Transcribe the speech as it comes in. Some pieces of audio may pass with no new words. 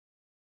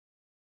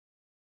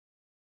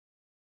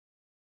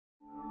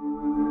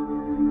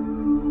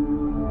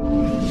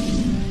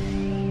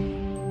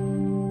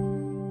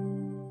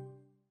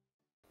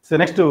So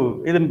next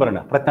ಇದನ್ನು ಬರೋಣ,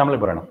 ಪ್ರತ್ಯಾಮ್ಲ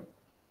ಬರೋಣ.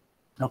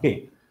 ಓಕೆ,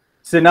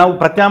 ಸೊ ನಾವು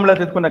ಪ್ರತ್ಯಾಮ್ಲ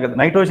ತೆಗೆದುಕೊಂಡಾಗ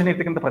ನೈಟ್ರೋಜನ್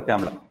ಇರ್ತಕ್ಕಂಥ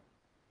ಪ್ರತ್ಯಾಮ್ಲ.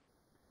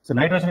 ಸೊ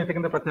ನೈಟ್ರೋಜನ್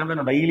ಇರ್ತಕ್ಕಂಥ ಪ್ರತ್ಯಾಮ್ಲ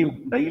ನಾವು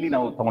ಡೈಲಿ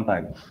ನಾವು ತಗೊಳ್ತಾ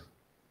ಇದ್ವಿ.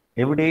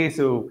 Every day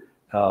so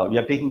we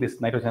are taking this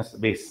nitrogenous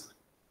base,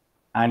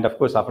 and of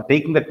course after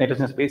taking that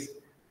nitrogenous base,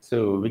 so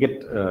we get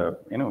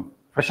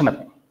freshen up.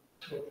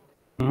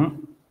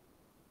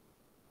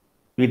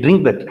 We drink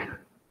that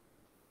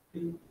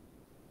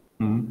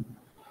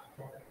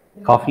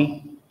coffee,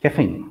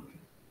 caffeine.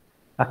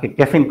 Okay,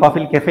 caffeine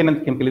and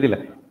chemical idilla.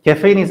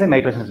 Caffeine is a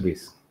nitrogenous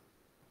base.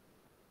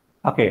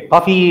 Okay,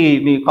 coffee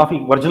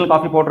original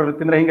coffee powder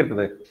tindre henge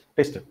irtade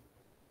taste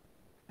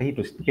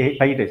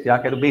high taste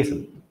yaake adu base.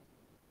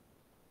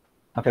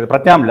 Okay, ಅದು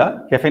ಪ್ರತ್ಯಾಮ್ಲ,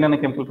 caffeine ಅನ್ನೋ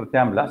chemical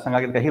ಪ್ರತ್ಯಾಮ್ಲ,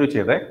 ಹಂಗಾಗಿ ಕಹಿ ರುಚಿ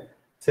ಇದೆ.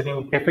 So ನೀವು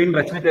caffeine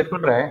ರಚನೆ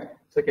ತೆಗೆದುಕೊಂಡ್ರೆ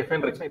so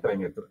caffeine ರಚನೆ ಈ ತರ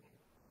ಹಿಂಗಿರ್ತದೆ.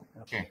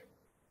 ಓಕೆ,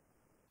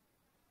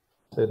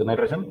 ಸೊ ಇದು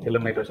nitrogen, L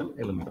nitrogen.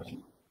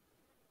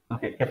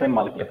 Okay, caffeine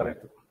molecule ತರ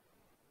ಇರ್ತದೆ.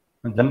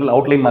 ಜನರಲ್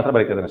ಔಟ್ಲೈನ್ ಮಾತ್ರ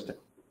ಬರೀತಿದ್ದಾರೆ ಅಷ್ಟೇ.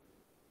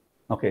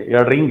 ಓಕೆ,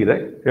 2 ರಿಂಗ್ ಇದೆ,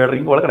 2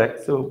 ರಿಂಗ್ ಒಳಗಡೆ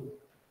ಸೊ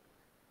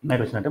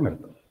ನೈಟ್ರೋಜನ್ ಐಟಮ್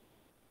ಇರ್ತದೆ.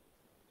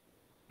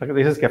 Okay,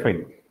 this is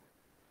caffeine.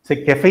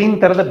 So caffeine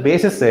ತರದ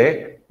ಬೇಸಿಸ್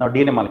ನಾವು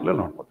DNA ಮಾಲಿಕ್ಯೂಲ್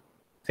ನೋಡ್ಬೋದು.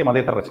 ಸೇಮ್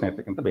ಅದೇ ತರ ರಚನೆ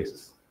ಇರ್ತಕ್ಕಂಥ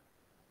ಬೇಸಿಸ್.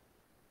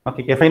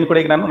 ಓಕೆ, ಕೆಫೈನ್ ಕೂಡ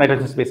ಈಗ ನಾನು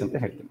ನೈಟ್ರೋಜನ್ ಬೇಸ್ ಅಂತ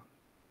ಹೇಳ್ತೀನಿ.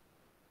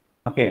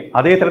 ಓಕೆ,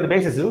 ಅದೇ ಥರದ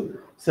ಬೇಸಿಸು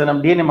ಸೊ ನಮ್ಮ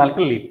DNA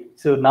ಮಾಲಿಕ್ಯೂಲ್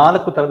ಸೊ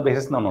 4 ಥರದ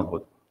ಬೇಸಿಸ್ ನಾವು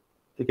ನೋಡ್ಬೋದು.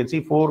 You can see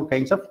 4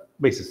 kinds of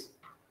basis.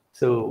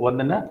 So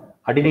ಒಂದನ್ನು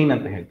ಅಡಿನೈನ್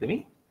ಅಂತ ಹೇಳ್ತೀವಿ.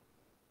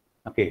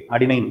 Okay,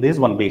 adenine this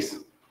is one base.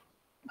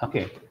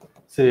 Okay,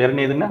 so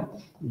ಎರಡನೇದನ್ನ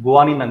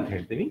ಗುವಾನಿನ್ ಅಂತ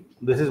ಹೇಳ್ತೀವಿ.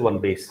 This is one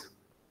base.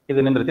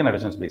 ಇದನ್ನ ರೀತಿ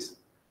ನೈಟ್ರೋಜನ್ ಬೇಸ್.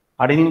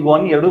 ಅಡಿನಿನ್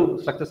ಗುವಾನಿನ್ 2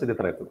 ಸ್ಟ್ರಕ್ಚರ್ಸ್ ಇದೇ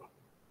ಥರ ಇರ್ತದೆ.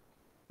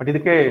 ಬಟ್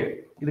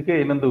ಇದಕ್ಕೆ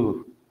ಇನ್ನೊಂದು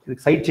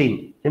side chain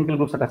chemical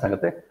groups attach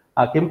ಆಗುತ್ತೆ.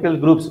 ಆ ಕೆಮಿಕಲ್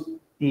ಗ್ರೂಪ್ಸ್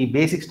ಈ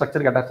ಬೇಸಿಕ್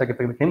ಸ್ಟ್ರಕ್ಚರ್ಗೆ ಅಟ್ಯಾಚ್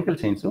ಆಗಿರ್ತಕ್ಕಂಥ ಕೆಮಿಕಲ್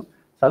ಚೈನ್ಸು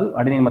ಅದು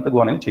ಅಡಿನಿನ್ ಮತ್ತು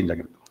ಗುವಾನಿನ್ ಚೇಂಜ್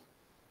ಆಗಿರುತ್ತೆ.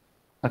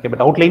 Okay,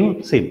 but outline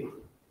same,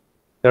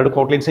 2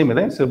 outline same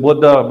ಇದೆ. So both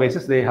the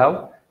basis they have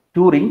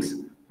 2 rings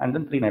and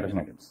then 3 nitrogen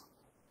items.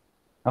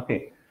 Okay,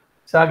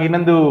 so ಹಾಗೆ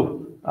ಇನ್ನೊಂದು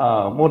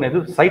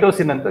ಮೂರನೇದು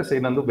ಸೈಟೋಸಿನ್ ಅಂತ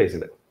ಇನ್ನೊಂದು ಬೇಸ್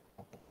ಇದೆ.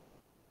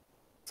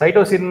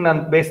 ಸೈಟೋಸಿನ್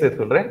ಅಂತ ಬೇಸ್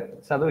ಎತ್ಕೊಂಡ್ರೆ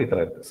ಸೊ ಅದು ಈ ಥರ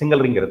ಇರುತ್ತೆ,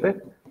 ಸಿಂಗಲ್ ರಿಂಗ್ ಇರುತ್ತೆ.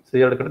 ಸೊ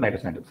 2 ಕಡೆ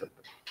ನೈಟ್ರೋಜನ್ ಐಟಮ್ಸ್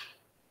ಇರುತ್ತೆ.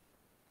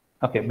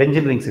 ಓಕೆ,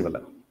 ಬೆಂಜಿನ್ ರಿಂಗ್ಸ್ ಇವೆಲ್ಲ.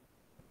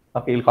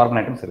 ಓಕೆ, ಇಲ್ಲಿ ಕಾರ್ಬನ್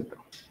ಐಟಮ್ಸ್ ಇರುತ್ತೆ.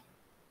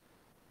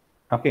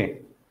 Okay,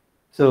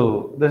 so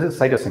this is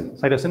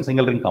cytosine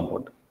single ring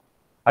compound.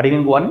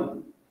 ಅಡಿನಿನ್ ಗುವಾನಿನ್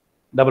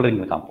double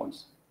ring compounds.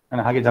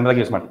 ನಾನು ಹಾಗೆ ಜನರಾಗಿ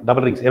ಯೂಸ್ ಮಾಡಿ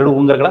ಡಬಲ್ ರಿಂಗ್ಸ್, 2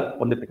 ಉಂಗುರಗಳ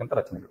ಹೊಂದಿರ್ತಕ್ಕಂಥ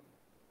ರಚನೆಗಳು.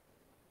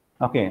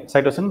 ಓಕೆ,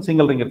 ಸೈಟೋಸಿನ್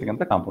ಸಿಂಗಲ್ ರಿಂಗ್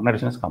ಇರ್ತಕ್ಕಂಥ ಕಾಂಪೌಂಡ್,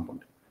 ನೈಟ್ರೋಜನಸ್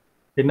ಕಾಂಪೌಂಡ್.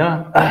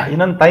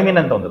 ಇನ್ನೊಂದು ಥೈಮಿನ್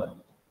ಅಂತ ಒಂದಿದೆ,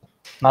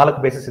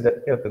 4 ಬೇಸಿಸ್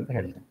ಇರುತ್ತೆ ಅಂತ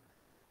ಹೇಳ್ತೀನಿ.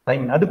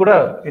 ಥೈಮಿನ್ ಅದು ಕೂಡ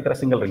ಈ ಥರ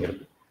ಸಿಂಗಲ್ ರಿಂಗ್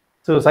ಇರುತ್ತೆ.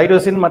 ಸೊ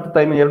ಸೈಟೋಸಿನ್ ಮತ್ತು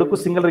ಥೈಮಿನ್ 2ಕ್ಕೂ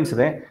ಸಿಂಗಲ್ ರಿಂಗ್ಸ್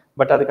ಇದೆ.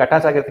 ಬಟ್ ಅದಕ್ಕೆ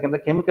ಅಟ್ಯಾಚ್ ಆಗಿರ್ತಕ್ಕಂಥ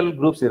ಕೆಮಿಕಲ್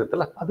ಗ್ರೂಪ್ಸ್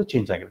ಇರುತ್ತಲ್ಲ ಅದು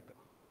ಚೇಂಜ್ ಆಗಿರುತ್ತೆ.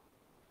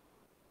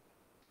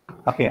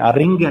 ಓಕೆ, ಆ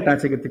ರಿಂಗ್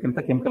ಅಟ್ಯಾಚ್ ಆಗಿರ್ತಕ್ಕಂಥ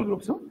ಕೆಮಿಕಲ್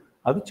ಗ್ರೂಪ್ಸು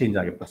ಅದು ಚೇಂಜ್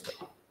ಆಗಿರುತ್ತೆ ಅಷ್ಟೇ.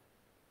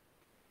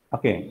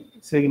 ಓಕೆ,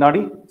 ಸೊ ಈಗ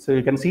ನೋಡಿ, so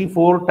you can see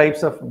 4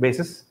 types of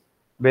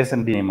base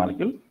and DNA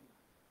molecule.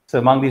 So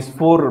among these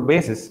 4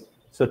 basis,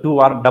 so 2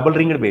 R double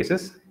ringed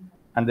basis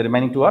and the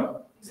remaining 2 R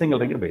single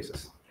ringed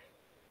basis.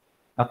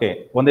 Okay,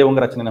 ಒಂದೇ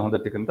ಉಂಗುರ ರಚನೆಯನ್ನು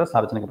ಹೊಂದಿರತಕ್ಕಂಥ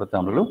ಸಾರಜನಕ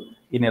ಪ್ರತ್ಯಾಮ್ಲಗಳು,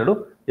 ಇನ್ನೆರಡು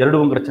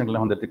 2 ಉಂಗುರ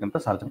ರಚನೆಗಳನ್ನು ಹೊಂದಿರತಕ್ಕಂಥ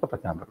ಸಾರಜನಕ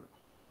ಪ್ರತ್ಯಾಮ್ಲಗಳು.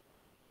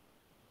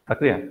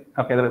 ಪ್ರಕ್ರಿಯೆ.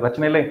 ಓಕೆ, ಅದರ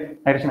ರಚನೆಯಲ್ಲೇ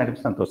ನೈಟ್ರೋಜನ್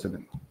ಐಟಮ್ಸ್ ಅಂತ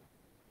ತೋರಿಸಿದ್ದೀನಿ.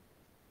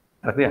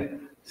 ಪ್ರಕ್ರಿಯೆ.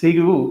 ಸೊ ಈಗ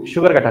ಇವು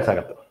ಶುಗರ್ಗೆ ಅಟ್ಯಾಚ್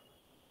ಆಗುತ್ತೆ.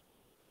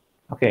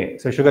 ಓಕೆ,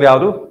 ಸೊ ಶುಗರ್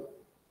ಯಾವುದು?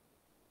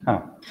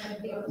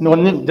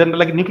 ಒಂದು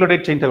ಜನರಲ್ ಆಗಿ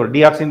ನ್ಯೂಕ್ಲಿಯೋಟೈಡ್ ಚೈನ್ ತಗೊಳ್ಳಿ.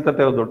 ಡಿಆಕ್ಸಿ ಅಂತ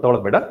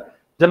ತಗೊಳ್ಳೋದು ಬೇಡ,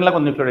 ಜನರಲ್ ಆಗಿ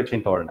ಒಂದು ನ್ಯೂಕ್ಲಿಯೋಟೈಡ್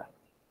ಚೈನ್ ತಗೊಳ್ಳೋಣ.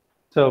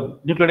 ಸೊ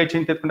ನ್ಯೂಕ್ಲಿಯೋಟೈಡ್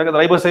ಚೈನ್ ತೆಗೆದುಕೊಂಡಾಗ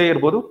ರೈಬೋಸೇ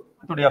ಇರ್ಬೋದು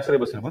ಅಥವಾ ಡಿಆಕ್ಸಿ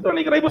ರೈಬೋಸ್ ಇರ್ಬೋದು.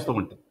 ನಾನು ಈಗ ರೈಬೋಸ್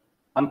ತಗೊಂತೀನಿ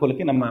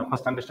ಅನುಕೂಲಕ್ಕೆ, ನಮ್ಮ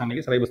first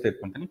understanding ribose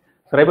ತೆಗೆದುಕೊಂತೀನಿ.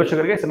 So ribose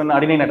ಶುಗರ್ಗೆ ನನ್ನ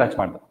ಅಡಿನೈನ್ ಅಟ್ಯಾಚ್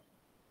ಮಾಡಿದೆ.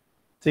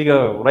 ಸೊ ಈಗ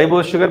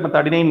ರೈಬೋಸ್ ಶುಗರ್ ಮತ್ತು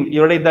ಅಡಿನೈನ್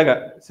ಎರಡೇ ಇದ್ದಾಗ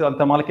ಸೊ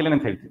ಅಂತ ಮಾಲಿಕ್ಯೂಲ್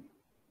ಅಂತ ಹೇಳ್ತೀವಿ.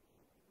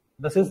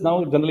 ದಿಸ್ ಇಸ್ ನಾವು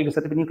ಜನರಲಿ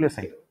ಸೆಟ್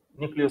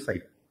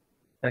ನ್ಯೂಕ್ಲಿಯೋಸೈಡ್.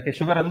 ಯಾಕೆ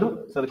ಶುಗರ್ ಅಂದು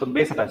ಸೊ ಅದಕ್ಕೊಂದು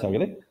ಬೇಸ್ ಅಟ್ಯಾಚ್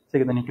ಆಗಿದೆ. ಸೊ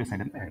ಇದನ್ನ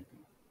ನ್ಯೂಕ್ಲಿಯೋಸೈಡ್ ಅಂತ ಹೇಳ್ತೀವಿ.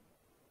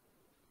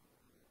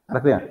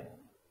 ಅರ್ಥ್ಯಾ?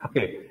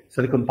 ಓಕೆ, ಸೊ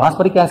ಅದಕ್ಕೊಂದು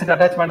ಫಾಸ್ಫರಿಕ್ ಆಸಿಡ್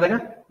ಅಟ್ಯಾಚ್ ಮಾಡಿದಾಗ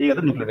ಈಗ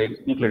ಅದು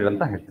ನ್ಯೂಕ್ಲಿಯೈಡ್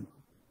ಅಂತ ಹೇಳ್ತೀನಿ.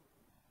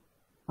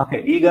 ಓಕೆ,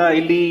 ಈಗ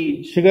ಇಲ್ಲಿ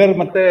ಶುಗರ್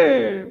ಮತ್ತೆ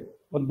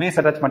ಒಂದು ಬೇಸ್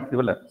ಅಟ್ಯಾಚ್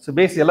ಮಾಡ್ತೀವಲ್ಲ, ಸೊ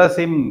ಬೇಸ್ ಎಲ್ಲ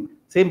ಸೇಮ್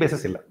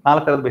ಬೇಸಸ್ ಇಲ್ಲ,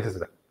 4 ಥರದ ಬೇಸಸ್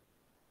ಇದೆ.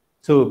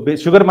 ಸೊ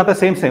ಶುಗರ್ ಮತ್ತೆ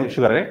ಸೇಮ್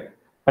ಶುಗರ್,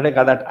 ಬಟ್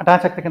ಅದು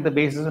ಅಟ್ಯಾಚ್ ಆಗ್ತಕ್ಕಂಥ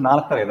ಬೇಸಸ್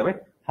 4 ಥರ ಇದಾವೆ.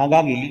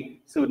 ಹಾಗಾಗಿ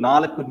ಸೊ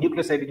 4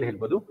 ನ್ಯೂಕ್ಲಿಯೋಸೈಡ್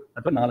ಹೇಳ್ಬೋದು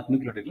ಅಥವಾ 4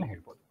 ನ್ಯೂಕ್ಲಿಯೋಟೈಡ್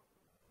ಹೇಳ್ಬೋದು.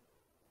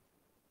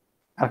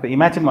 ಅರ್ಥ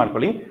ಇಮ್ಯಾಜಿನ್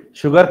ಮಾಡ್ಕೊಳ್ಳಿ,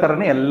 ಶುಗರ್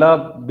ಥರನೇ ಎಲ್ಲ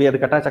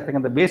ಅದಕ್ಕೆ ಅಟ್ಯಾಚ್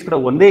ಆಗ್ತಕ್ಕಂಥ ಬೇಸ್ ಕೂಡ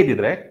ಒಂದೇ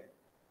ಇದ್ದಿದ್ರೆ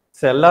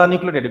ಸೊ ಎಲ್ಲ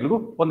ನ್ಯೂಕ್ಲಿಯೋಟೈಡ್ಗಳಿಗೂ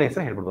ಒಂದೇ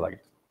ಹೆಸರು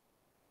ಹೇಳ್ಬಿಡ್ಬೋದಾಗಿತ್ತು.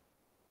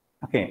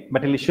 ಓಕೆ,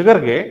 ಬಟ್ ಇಲ್ಲಿ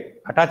ಶುಗರ್ಗೆ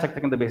ಅಟ್ಯಾಚ್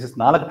ಆಗ್ತಕ್ಕಂಥ ಬೇಸಿಸ್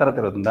 4 ಥರ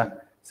ಇರೋದ್ರಿಂದ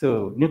ಸೊ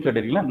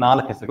ನ್ಯೂಕ್ಲಿಯೋಟೈಡ್ಗಳನ್ನ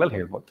 4 ಹೆಸರುಗಳಲ್ಲಿ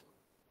ಹೇಳ್ಬೋದು.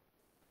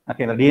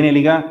 ಓಕೆ, DNA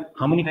ಈಗ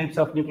how many types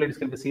of nucleotides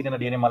can be seen in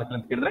DNA molecule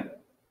ಅಂತ ಕೇಳಿದ್ರೆ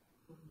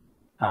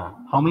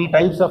how many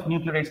types of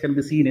nucleotides can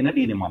be seen in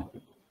DNA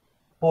molecule?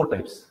 4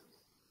 types.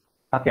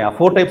 Okay, ಆ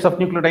 4 ಟೈಪ್ಸ್ ಆಫ್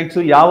ನ್ಯೂಕ್ಲಿಯೋಟೈಡ್ಸ್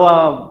ಯಾವ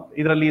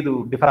ಇದರಲ್ಲಿ ಇದು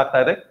ಡಿಫರ್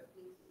ಆಗ್ತಾ ಇದೆ?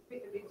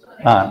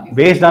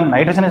 Based on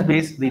nitrogenous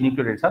base, the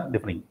nucleotides are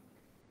differing.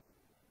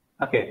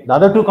 Okay, the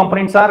other 2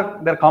 components are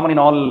they're common in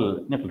all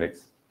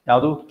nucleotides.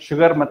 ಯಾವುದು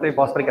sugar ಮತ್ತೆ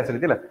phosphoric acid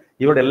ಇದೆಯಲ್ಲ,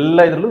 ಇವೆಲ್ಲ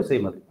ಇದರಲ್ಲೂ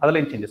ಸೇಮ್ ಅದು, ಅದರಲ್ಲಿ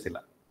ಏನು ಚೇಂಜಸ್ ಇಲ್ಲ,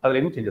 ಅದರಲ್ಲಿ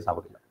ಏನು ಚೇಂಜಸ್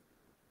ಆಗೋದಿಲ್ಲ.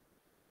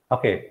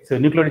 ಓಕೆ, ಸೊ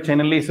ನ್ಯೂಕ್ಲಿಯೋಟೈಡ್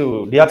ಚೈನ್ ಅಲ್ಲಿ ಸೊ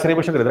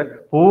ಡಿಆಕ್ಸಿರೈಬೋಸ್ ಶುಗರ್ ಇದ್ರೆ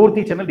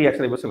ಪೂರ್ತಿ ಚೈನ್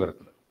ಡಿಆಕ್ಸಿರೈಬೋಸ್ ಶುಗರ್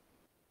ಇರ್ತದೆ.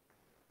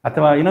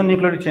 ಅಥವಾ ಇನ್ನೊಂದು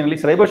ನ್ಯೂಕ್ಲಿಯೋಟೈಡ್ ಚೈನ್ ಅಲ್ಲಿ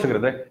ರೈಬೋ ಶುಗರ್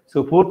ಇದೆ, ಸೊ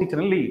ಪೂರ್ತಿ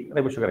ಚೈನ್ ಅಲ್ಲಿ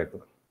ರೈಬೋ ಶುಗರ್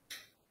ಇರ್ತದೆ.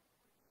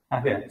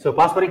 Okay, so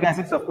phosphoric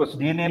acids of course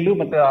DNA ಯಲ್ಲೂ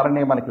ಮತ್ತೆ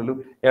RNA ಮಾಲಿಕ್ಯೂಲ್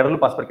ಎರಡರಲ್ಲೂ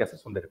ಫಾಸ್ಫರಿಕ್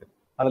ಆಸಿಡ್ಸ್ ಹೊಂದಿರುತ್ತೆ,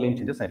 ಅದ್ರಲ್ಲಿ ಏನು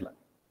ಚೇಂಜಸ್ ಇಲ್ಲ.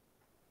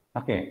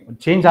 ಓಕೆ,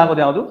 ಚೇಂಜ್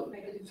ಆಗೋದು ಯಾವುದು?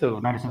 So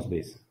nitrogen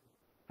base.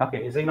 ಓಕೆ,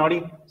 ಈಗ ನೋಡಿ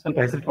ಸ್ವಲ್ಪ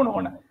ಹೆಸರಿಟ್ಕೊಂಡು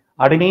ಹೋಗೋಣ.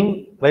 ಅಡಿನಿನ್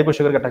ರೈಬೋ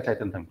ಶುಗರ್ಗೆ ಅಟ್ಯಾಚ್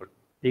ಆಯ್ತು ಅಂತ ಅನ್ಕೊಳ್ಳಿ,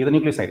 ಈಗ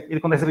ನ್ಯೂಕ್ಲಿಯೋಸೈಡ್,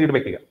 ಇದಕ್ಕೊಂದು ಹೆಸರು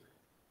ಇಡಬೇಕು ಈಗ.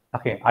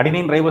 ಓಕೆ,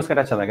 ಅಡಿನಿನ್ ರೈಬೋಸ್ಗೆ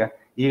ಅಟ್ಯಾಚ್ ಆದಾಗ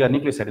ಈಗ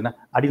ನ್ಯೂಕ್ಲಿಯೋಸೈಡಿನ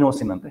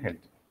ಅಡಿನೋಸಿನ್ ಅಂತ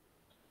ಹೇಳ್ತೀವಿ.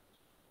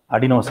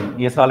 ಅಡಿನೋಸಿನ್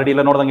ಈ ಹೆಸರು ಆಲ್ರೆಡಿ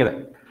ಎಲ್ಲ ನೋಡ್ದಂಗಿದೆ,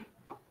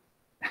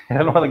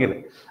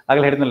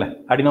 ಆಗಲೇ ಹೇಳಿದ್ನಲ್ಲ,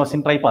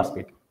 ಅಡಿನೋಸಿನ್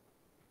ಟ್ರೈಫಾಸ್ಫೇಟ್.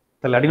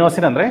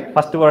 ಅಡಿನೋಸಿನ್ ಅಂದ್ರೆ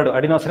ಫಸ್ಟ್ ವರ್ಡ್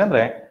ಅಡಿನೋಸಿನ್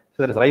ಅಂದ್ರೆ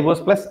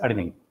ribose plus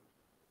ಅಡಿನಿನ್.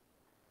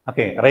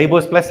 Okay,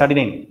 ribose plus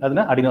ಅಡಿನಿನ್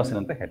ಅದನ್ನ ಅಡಿನೋಸಿನ್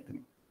ಅಂತ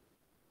ಹೇಳ್ತೀನಿ.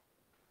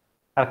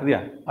 ಅರ್ಥದ್ಯಾ?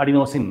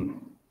 ಅಡಿನೋಸಿನ್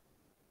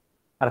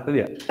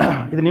ಅರ್ಥದ್ಯಾ?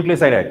 ಇದು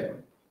ನ್ಯೂಕ್ಲಿಯೋಸೈಡ್ ಆಯ್ತು,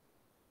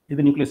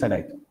 ಇದು ನ್ಯೂಕ್ಲಿಯೋಸೈಡ್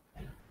ಆಯ್ತು.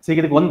 ಸೊ ಈಗ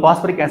ಇದಕ್ಕೆ ಒಂದು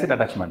ಫಾಸ್ಫರಿಕ್ ಆಸಿಡ್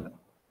ಅಟ್ಯಾಚ್ ಮಾಡಿದೆ,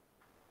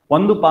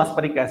 ಒಂದು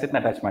ಫಾಸ್ಫರಿಕ್ ಆಸಿಡ್ನ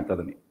ಅಟ್ಯಾಚ್ ಮಾಡ್ತಾ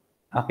ಇದೀನಿ.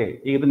 ಓಕೆ,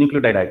 ಈಗ ಇದು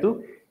ನ್ಯೂಕ್ಲಿಯೋಟೈಡ್ ಆಯ್ತು.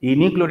 ಈ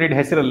ನ್ಯೂಕ್ಲಿಯೋಟೈಡ್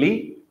ಹೆಸರಲ್ಲಿ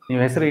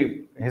ನೀವು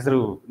ಹೆಸರು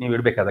ನೀವು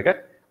ಇಡಬೇಕಾದಾಗ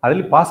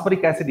ಅದರಲ್ಲಿ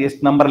ಫಾಸ್ಫರಿಕ್ ಆಸಿಡ್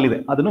ಎಷ್ಟು ನಂಬರ್ ಇದೆ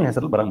ಅದನ್ನು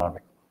ಹೆಸರಲ್ಲಿ ಬರಂಗ್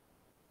ಮಾಡ್ಬೇಕು.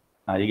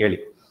 ಈಗ ಹೇಳಿ.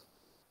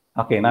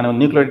 ಓಕೆ, ನಾನು ಒಂದು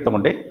ನ್ಯೂಕ್ಲಿಯೋಟೈಡ್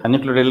ತಗೊಂಡೆ, ಆ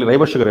ನ್ಯೂಕ್ಲಿಯೋಟೈಡ್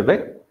ರೈಬೋ ಶುಗರ್ ಇದೆ,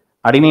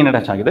 ಅಡಿನಿನ್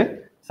ಅಟ್ಯಾಚ್ ಆಗಿದೆ,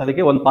 ಸೊ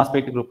ಅದಕ್ಕೆ ಒಂದು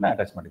ಫಾಸ್ಫೇಟ್ ಗ್ರೂಪ್ನ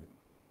ಅಟ್ಯಾಚ್ ಮಾಡಿದ್ದೀನಿ.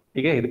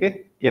 ಈಗ ಇದಕ್ಕೆ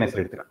ಏನು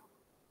ಹೆಸರು ಇಡ್ತೀರಾ?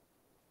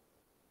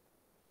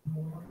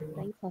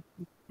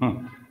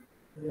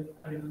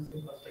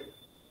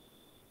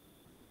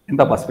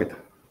 ಎಂತ ಫಾಸ್ಫೇಟ್?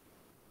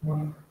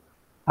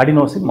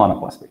 ಅಡಿನೋಸಿನ್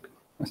ಮೊನೋಫಾಸ್ಫೇಟ್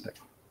ಅಷ್ಟೇ.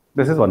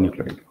 This is one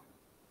nucleotide.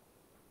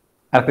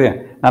 ಅರ್ಥಿದೆ?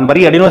 ನಾನು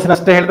ಬರೀ ಅಡಿನೋಸಿನ್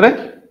ಅಷ್ಟೇ ಹೇಳಿದ್ರೆ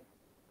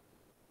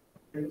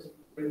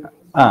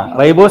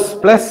ರೈಬೋಸ್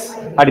ಪ್ಲಸ್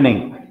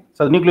ಅಡಿನೈನ್, ಸೊ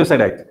ಅದು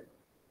ನ್ಯೂಕ್ಲಿಯೋಸೈಡ್ ಆಯ್ತು.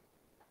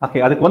 ಓಕೆ,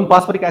 ಅದಕ್ಕೆ ಒಂದು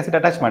ಫಾಸ್ಫರಿಕ್ ಆಸಿಡ್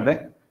ಅಟ್ಯಾಚ್ ಮಾಡಿದೆ,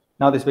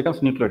 ನಾವು ದಿಸ್ ಬಿಕಮ್ಸ್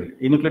ನ್ಯೂಕ್ಲಿಯೋಟೈಡ್.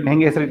 ಈ ನ್ಯೂಕ್ಲಿಯೋಟೈಡ್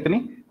ಹೆಂಗೆ ಹೆಸರು ಇಡ್ತೀನಿ?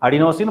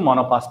 ಅಡಿನೋಸಿನ್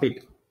ಮೊನೋಫಾಸ್ಫೇಟ್.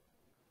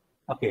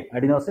 Okay,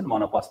 adenosine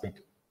ಮೊನೋಫಾಸ್ಫೇಟ್.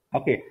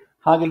 ಓಕೆ,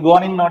 ಹಾಗೆ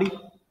ಗ್ವಾನಿನ್ ನೋಡಿ.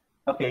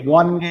 ಓಕೆ,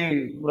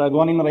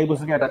 ಗ್ವಾನಿನ್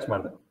ರೈಬೋಸ್ಗೆ ಅಟ್ಯಾಚ್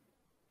ಮಾಡಿದೆ,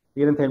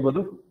 ಏನಂತ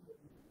ಹೇಳ್ಬೋದು?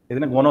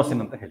 ಇದನ್ನ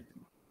ಗೋನೋಸಿನ್ ಅಂತ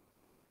ಹೇಳ್ತೀನಿ.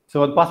 ಸೊ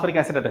ಒಂದು ಫಾಸ್ಫರಿಕ್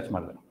ಆಸಿಡ್ ಅಟ್ಯಾಚ್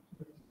ಮಾಡಿದೆ,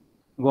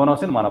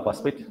 ಗೋನೋಸಿನ್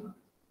ಮೊನೋಫಾಸ್ಫೇಟ್.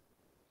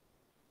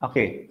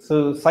 ಓಕೆ, ಸೊ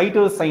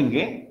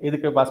ಸೈಟೋಸೈನ್ಗೆ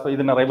ಇದಕ್ಕೆ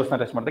ಇದನ್ನ ರೈಬೋಸ್ನ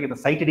ಅಟ್ಯಾಚ್ ಮಾಡಿದಾಗ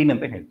ಇದನ್ನ ಸೈಟಿಡಿನ್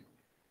ಅಂತ ಹೇಳ್ತೀವಿ.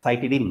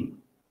 ಸೈಟಿಡಿನ್.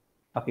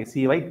 Okay,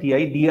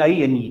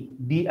 CYTIDINE,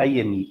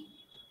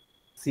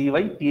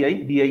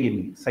 CYTIDINE,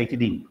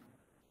 ಸೈಟಿಡಿನ್.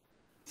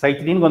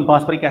 ಸೈಟಿಡಿನ್ಗೆ ಒಂದು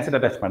ಫಾಸ್ಫರಿಕ್ ಆಸಿಡ್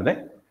ಅಟ್ಯಾಚ್ ಮಾಡಿದೆ,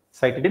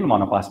 ಸೈಟಿಡಿನ್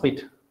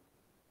ಮೊನೋಫಾಸ್ಫೇಟ್.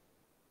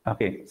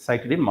 ಓಕೆ,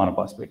 ಸೈಟಿಡಿನ್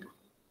ಮೊನೋಫಾಸ್ಫೇಟ್.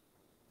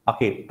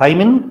 ಓಕೆ,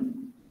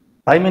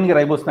 ಥೈಮಿನ್ಗೆ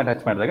ರೈಬೋಸ್ನ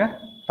ಅಟ್ಯಾಚ್ ಮಾಡಿದಾಗ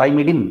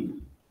ಥೈಮಿಡಿನ್,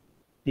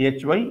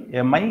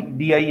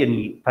 THYMIDINE,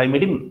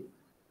 ಥೈಮಿಡಿನ್.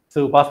 So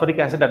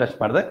phosphoric acid attach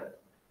ಮಾಡಿದೆ,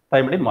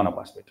 ಥೈಮಿಡಿನ್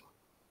ಮೊನೋಫಾಸ್ಫೇಟ್.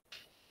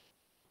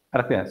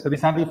 ಅರ್ಥ್ಯಾ? So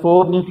these are the 4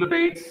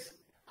 nucleotides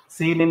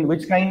seen in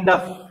which kind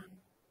of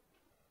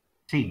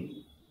chain?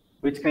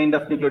 Which kind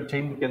of nucleotide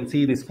chain? You can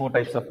see these 4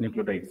 types of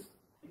nucleotides.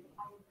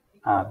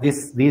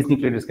 These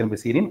nucleotides can be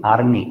seen in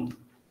RNA.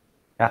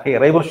 Okay,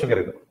 ribose sugar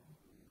idu.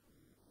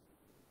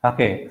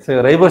 Okay, so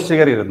ribose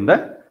sugar irodinda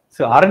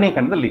so RNA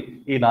ಖಂಡದಲ್ಲಿ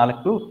ಈ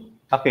 4.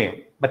 Okay,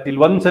 but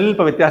ಇಲ್ಲಿ ಒಂದು ಸ್ವಲ್ಪ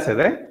ವ್ಯತ್ಯಾಸ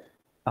ಇದೆ.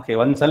 Okay,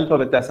 ಒಂದು ಸ್ವಲ್ಪ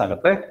ವ್ಯತ್ಯಾಸ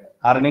ಆಗುತ್ತೆ.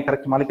 RNA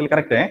correct molecule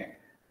ಕರೆಕ್ಟೇ,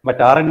 but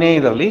RNA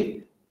ಇದರಲ್ಲಿ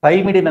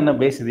ಥೈಮಿಡಿನ್ ಅನ್ನು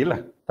ಬೇಸ್ ಇದೆಯಲ್ಲ,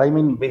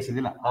 ಥೈಮಿನ್ ಬೇಸ್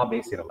ಇದೆಯಲ್ಲ, ಆ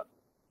ಬೇಸ್ ಇರಲ್ಲ.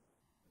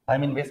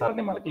 ಥೈಮಿನ್ ಬೇಸ್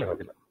RNA ಮಾಲಿಕ್ಯೂಲ್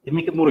ಇರೋದಿಲ್ಲ.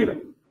 ಇಮಿಕ್ಕಿದ 3 ಇದೆ,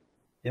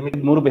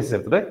 ಇಮಿಕ್ಕಿದ 3 ಬೇಸ್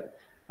ಇರ್ತದೆ.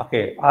 ಓಕೆ,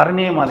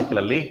 RNA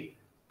ಮಾಲಿಕ್ಯೂಲ್ ಅಲ್ಲಿ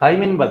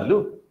ಥೈಮಿನ್ ಬದಲು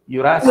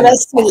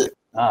ಯುರಾಸಿಲ್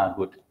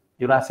ಗುಡ್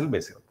ಯುರಾಸಿಲ್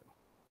ಬೇಸ್ ಇರುತ್ತೆ.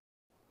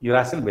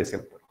 ಯುರಾಸಿಲ್ ಬೇಸ್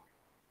ಇರುತ್ತೆ.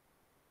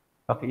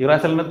 ಓಕೆ,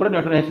 ಯುರಾಸಿಲ್ ಕೂಡ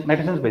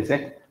ನೈಟ್ರೋಜನ್ ಬೇಸೆ.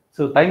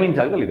 ಸೊ ಥೈಮಿನ್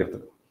ಜಾಗದಲ್ಲಿ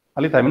ಇದಿರ್ತದೆ,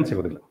 ಅಲ್ಲಿ ಥೈಮಿನ್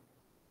ಸಿಗೋದಿಲ್ಲ.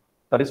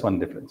 That is one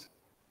difference.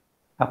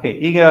 Okay,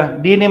 ಈಗ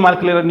DNA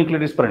ಮಾಲಿಕ್ಯುಲರ್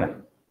ನ್ಯೂಕ್ಲಿಯೋಟೈಡ್ಸ್ ಬರೋಣ.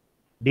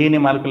 DNA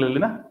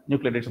ಮಾಲಿಕ್ಯುಲರ್ನ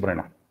ನ್ಯೂಕ್ಲಿಯೋಟೈಡ್ಸ್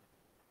ಬರೋಣ.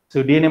 ಸೊ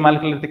DNA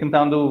ಮಾಲಿಕ್ಯುಲರ್ ಇರ್ತಕ್ಕಂಥ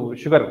ಒಂದು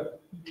ಶುಗರ್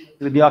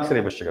ಇದು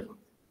ಡಿಆಕ್ಸಿರೈಬೋಸ್ ಶುಗರ್.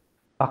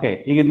 ಓಕೆ,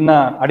 ಈಗ ಇದನ್ನ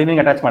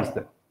ಅಡಿನಿನ್ಗೆ ಅಟ್ಯಾಚ್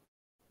ಮಾಡಿಸ್ತೇವೆ.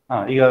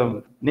 ಈಗ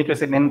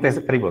ನ್ಯೂಕ್ಲಿಯೋಸೈಡ್ ಎಂತ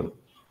ಹೆಸರು ಕರಿಬೋದು?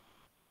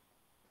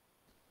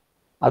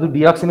 ಅದು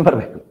ಡಿಆಕ್ಸಿನ್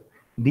ಬರಬೇಕು,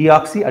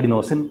 ಡಿಆಕ್ಸಿ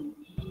ಅಡಿನೋಸಿನ್.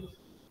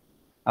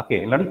 ಓಕೆ,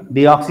 ನೋಡಿ,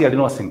 deoxy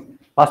adenosine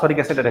phosphoric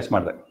acid attach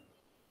ಮಾಡಿದೆ,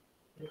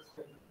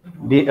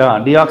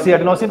 deoxy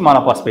adenosine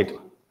ಮೊನೋಫಾಸ್ಫೇಟ್.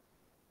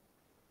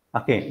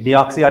 Okay,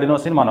 deoxy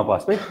adenosine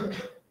ಮೊನೋಫಾಸ್ಫೇಟ್.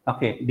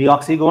 Okay,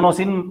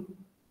 ಡಿಆಕ್ಸಿಗೋನೋಸಿನ್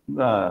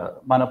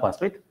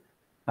ಮೊನೋಫಾಸ್ಫೇಟ್.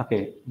 Okay,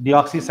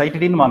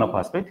 ಡಿಆಕ್ಸಿಸೈಟಿಡಿನ್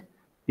ಮೊನೋಫಾಸ್ಫೇಟ್,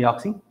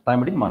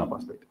 ಡಿಆಕ್ಸಿಥೈಮಿಡಿನ್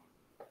ಮೊನೋಫಾಸ್ಫೇಟ್.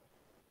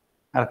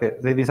 Okay,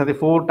 so these are the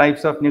 4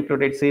 types of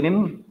nucleotides seen in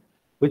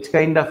which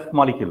kind of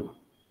molecule?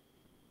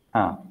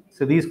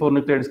 So these 4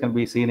 nucleotides can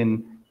be seen in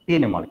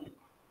DNA molecule.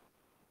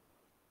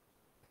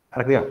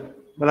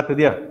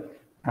 Arakdiya?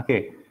 Okay.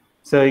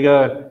 So ಈಗ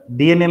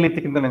DNA ಅಲ್ಲಿ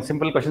ಇರ್ತಕ್ಕಂಥ ನಾನು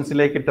simple questions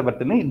ಇಲ್ಲ ಇರ್ತಾ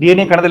ಬರ್ತೀನಿ.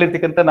 DNA ಕಣದಲ್ಲಿ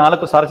ಇರ್ತಕ್ಕಂಥ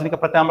 4 ಸಾರ್ವಜನಿಕ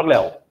ಪ್ರತ್ಯಾಮ್ಲಗಳು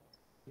ಯಾವುವು?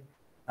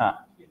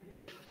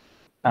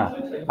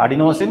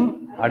 ಅಡಿನೋಸಿನ್,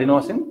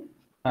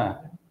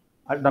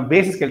 ನಾನು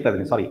ಬೇಸಿಸ್ ಕೇಳ್ತಾ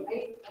ಇದ್ದೀನಿ, ಸಾರಿ.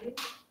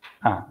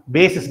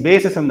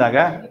 ಬೇಸಿಸ್ ಅಂದಾಗ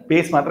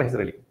ಬೇಸ್ ಮಾತ್ರ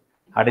ಹೆಸರು ಹೇಳಿ.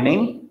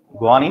 Adenine,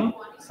 guanine,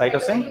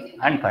 cytosine,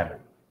 and thymine.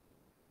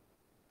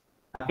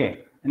 Okay.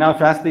 Now, if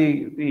you ask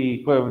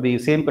the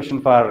same question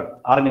for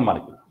RNA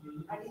molecule.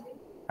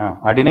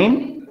 Adenine,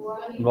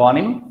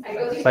 guanine,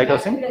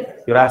 cytosine,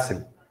 uracil.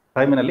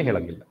 Thymine ಅಲ್ಲಿ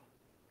ಹೇಳಂಗಿಲ್ಲ.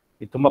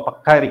 ಇದು ತುಂಬಾ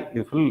ಪಕ್ಕಾ ಇರಿ.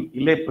 ಇದು ಫುಲ್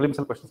ಇಲ್ಲೇ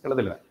ಪ್ರಿಲಿಮ್ಸಲ್ ಕ್ವೆಶ್ಚನ್ಸ್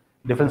ಕೇಳೋದಿಲ್ಲ.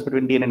 Difference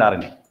between DNA and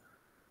RNA.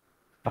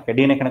 Okay,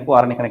 DNA ಕಣಕ್ಕೂ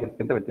RNA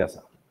ಕಣಕ್ಕೂ ವ್ಯತ್ಯಾಸ.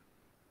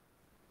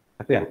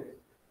 ಓಕೆ,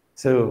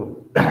 ಸೊ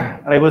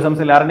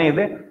ರೈಬೋಸೋಮ್ಸ್ ಅಲ್ಲಿ RNA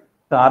ಇದೆ,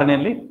 ಸೊ RNA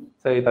ಅಲ್ಲಿ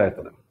ಸೊ ಈ ತರ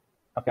ಇರ್ತದೆ.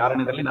 ಓಕೆ,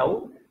 RNA ನಾವು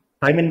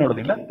ಥೈಮಿನ್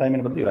ನೋಡೋದಿಲ್ಲ,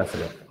 ಥೈಮಿನ್ ಬಂದು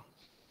ಯುರಾಸಿಲ್ ಇರ್ತದೆ.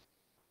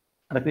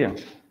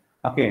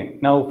 ಓಕೆ,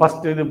 ನಾವು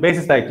ಫಸ್ಟ್ ಇದು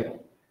ಬೇಸಿಸ್ ಆಯಿತು.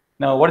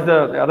 ನಾವು what is the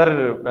other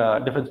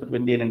difference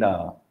between DNA and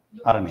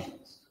RNA?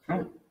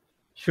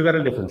 Sugar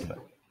difference.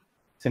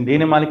 So in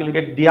DNA molecule you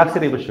get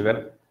deoxyribose sugar,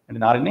 and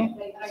in RNA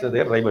so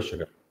they are ribose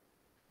sugar.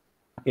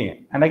 Okay,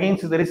 and again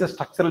so there is a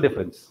structural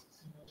difference.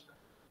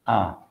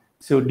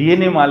 So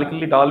DNA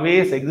molecule it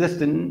always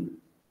exists in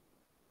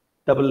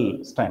double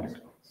stranded.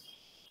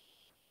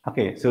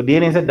 Okay, so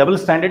DNA is a double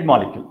stranded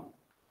molecule.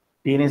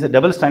 DNA is a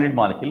double stranded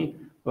molecule,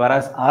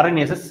 whereas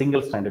RNA is a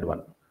single stranded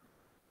one.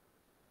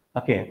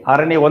 Okay,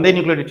 RNA ಒಂದೇ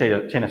nucleotide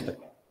chain ಅಷ್ಟೇ.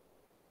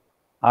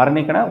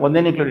 RNA ಕಣ ಒಂದೇ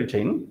nucleotide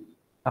chain.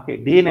 Okay,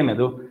 DNA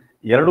ಅನ್ನೋದು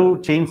ಎರಡು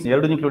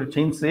nucleotide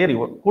chains ಸೇರಿ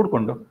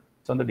ಕೂಡ್ಕೊಂಡು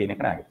ಒಂದು DNA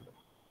ಕಣ ಆಗುತ್ತದೆ.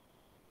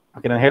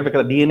 ಓಕೆ, ನಾನು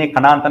ಹೇಳ್ಬೇಕಾದ್ರೆ DNA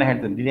ಕಣ ಅಂತಾನೆ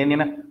ಹೇಳ್ತೀನಿ.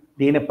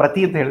 DNA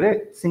ಪ್ರತಿ ಅಂತ ಹೇಳಿದ್ರೆ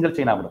ಸಿಂಗಲ್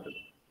ಚೈನ್ ಆಗ್ಬಿಡುತ್ತದೆ.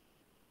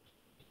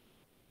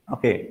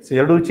 ಓಕೆ, ಸೊ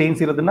ಎರಡು ಚೈನ್ಸ್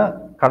ಇರೋದನ್ನ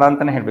ಕಣ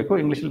ಅಂತಾನೆ ಹೇಳಬೇಕು,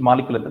 ಇಂಗ್ಲಿಷಲ್ಲಿ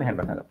ಮಾಲಿಕ್ಯೂಲ್ ಅಂತಾನೆ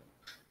ಹೇಳ್ಬೇಕಾಗುತ್ತೆ.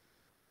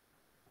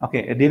 Okay,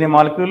 DNA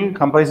molecule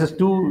comprises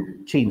two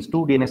chains,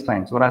 two DNA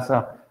strands, whereas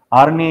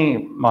RNA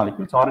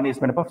molecules, RNA is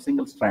made up of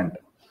single strand.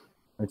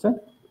 It's a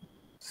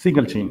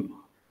single chain.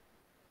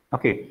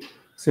 Okay,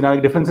 so now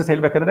the differences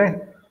ಹೇಳ್ಬೇಕಾದ್ರೆ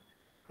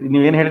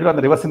ನೀವು ಏನು ಹೇಳಿದ್ರು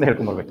ಅದನ್ನ ರಿವರ್ಸ್ ಇಂದ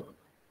ಹೇಳ್ಕೊಂಡು ಬರಬೇಕು.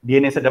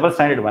 DNA is a double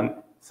stranded one,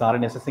 so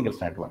RNA is a single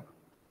stranded one.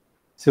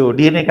 So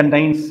DNA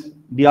contains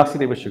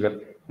deoxyribose sugar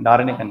and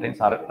RNA contains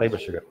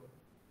ribose sugar.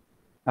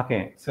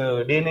 Okay, so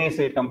DNA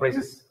so it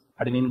comprises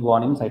adenine,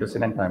 guanine,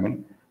 cytosine and thymine.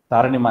 The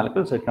RNA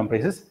molecule so it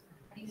comprises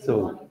so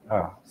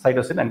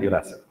cytosine and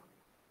uracil.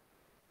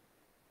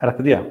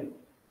 ಅರ್ಥದಿಯಾ?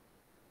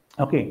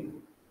 Okay,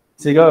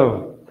 so ಈಗ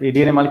ಈ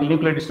DNA molecule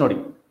nucleotides ನೋಡಿ.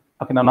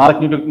 Okay, ನಾವು 4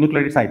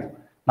 nucleotides ಆಯಿತು.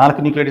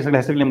 4 ನ್ಯೂಕ್ಲಿಯೋಟೈಡ್ಸ್ಗಳ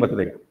ಹೆಸರುಗಳು ನಿಮ್ಗೆ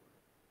ಗೊತ್ತಿದೆ ಈಗ.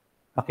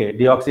 Okay,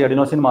 deoxy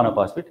adenosine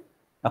ಮಾನೋಫಾಸ್ಫೇಟ್,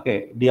 okay,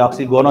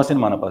 deoxy ಗೋನೋಸಿನ್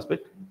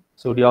ಮಾನೋಫಾಸ್ಫೇಟ್,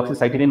 so deoxy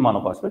ಸೈಟಿನಿನ್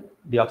ಮಾನೋಫಾಸ್ಫೇಟ್,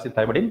 deoxy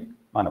ಥೈಮಡಿನ್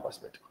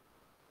ಮಾನೋಫಾಸ್ಫೇಟ್.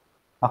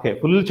 Okay,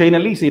 full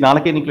ಚೈನಲ್ಲಿ ಈ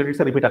 4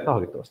 ನ್ಯೂಕ್ಲಿಯೋಟೈಡ್ಸ್ ರಿಪೀಟ್ ಆಗ್ತಾ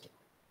ಹೋಗಿರ್ತವೆ ಅಷ್ಟೇ.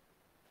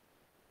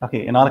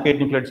 ಓಕೆ, 4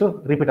 ನ್ಯೂಕ್ಲಿಯೋಟೈಡ್ಸು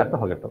ರಿಪೀಟ್ ಆಗ್ತಾ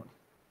ಹೋಗಿರ್ತವೆ.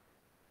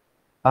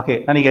 ಓಕೆ,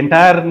 ನನಗೆ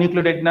ಎಂಟೈರ್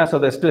ನ್ಯೂಕ್ಲಿಯೋಟೈಡ್ನ ಸೊ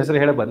ಅದೆಷ್ಟು ಹೆಸರು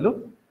ಹೇಳೋ ಬದಲು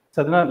ಸೊ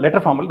ಅದನ್ನ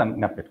ಲೆಟರ್ ಫಾರ್ಮಲ್ಲಿ ನಾನು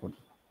ಜ್ಞಾಪಕಿಟ್ಕೊಂಡು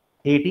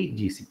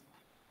ATGC.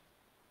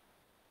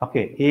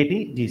 Okay,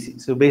 ATGC.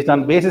 So based on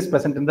bases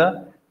present in the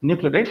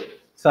nucleotide,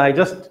 so I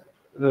just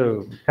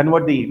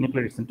convert the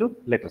nucleotides into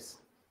letters.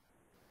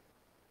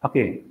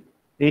 Okay,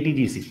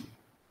 ATGC.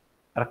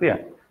 Arthya?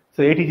 So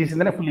ATGC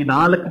is fully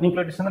 4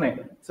 nucleotides andane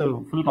so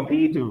full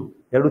complete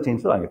ಎರಡು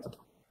chains ಆಗಿರ್ತದೆ.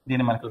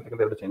 DNA molecule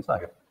ತೆಗೆದ ಎರಡು chains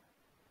ಆಗಿರ್ತದೆ.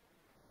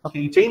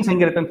 Okay, ಈ chains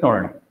ಹೆಂಗಿರುತ್ತೆ ಅಂತ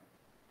ನೋಡೋಣ.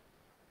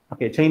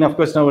 Okay, chain of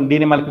course ನಾವು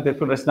DNA molecule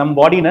ತೆಗೆದುಕೊಂಡ್ರೆ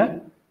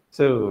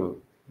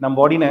ನಮ್ಮ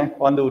ಬಾಡಿನ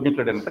ಒಂದು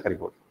ನ್ಯೂಕ್ಲಿಯೋಟೈಡ್ ಅಂತ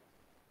ಕರಿಬಹುದು.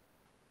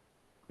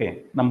 ಓಕೆ,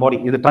 ನಮ್ಮ ಬಾಡಿ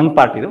ಇದು ಟ್ರಂಕ್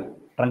ಪಾರ್ಟ್,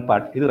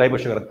 ಇದು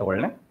ರೈಬೋಸ್ ಶುಗರ್ ಅಂತ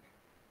ತಗೊಳ್ಳೋಣ.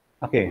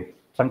 ಓಕೆ,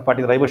 ಟ್ರಂಕ್ ಪಾರ್ಟ್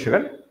ಇದು ribose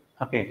sugar.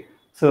 Okay,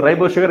 so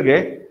ribose ಶುಗರ್ಗೆ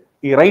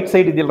ಈ ರೈಟ್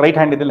ಸೈಡ್ ಇದೆಯಲ್ಲ, ರೈಟ್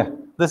ಹ್ಯಾಂಡ್ ಇದೆಯಲ್ಲ,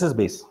 ದಿಸ್ ಇಸ್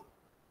ಬೇಸ್.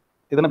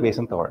 ಇದನ್ನ ಬೇಸ್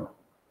ಅಂತ ತಗೊಳ್ಳೋಣ.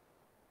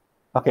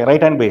 Okay,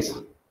 right hand base.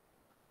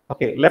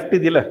 Okay, left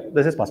ಇದೆಯಲ್ಲ,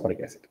 this is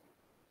phosphoric acid.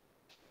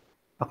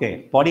 Okay,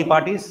 body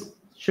part is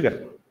sugar.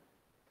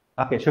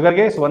 Okay,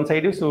 ಶುಗರ್ಗೆ so ಒಂದು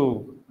side so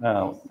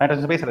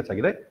nitrogen base attach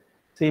ಆಗಿದೆ.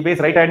 So ಈ base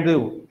right hand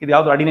ಇದು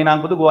ಯಾವುದು ಅಡಿನಿನ್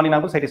ಆಗ್ಬೋದು, ಗುವಾನಿನ್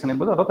ಆಗ್ಬೋದು, ಸೈಟಿಸಿನ್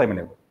ಇರ್ಬೋದು ಅಥವಾ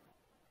ಥೈಮಿನ್ ಇರ್ಬೋದು.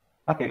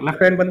 ಓಕೆ,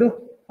 ಲೆಫ್ಟ್ ಹ್ಯಾಂಡ್ ಬಂದು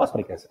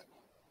phosphoric acid.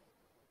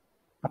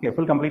 Okay,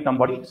 full complete ನಮ್ಮ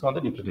ಬಾಡಿ ಸೊ ಅದು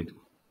ನ್ಯೂಕ್ಲಿಯೋಟೈಡ್.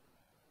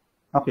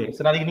 ಓಕೆ, ಸೊ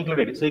ನಾನು ಈಗ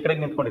ನ್ಯೂಕ್ಲಿಯೋಟೈಡ್ ಸೊ ಈ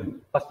ಕಡೆಗೆ ನಿಂತ್ಕೊಂಡಿದ್ದೀನಿ,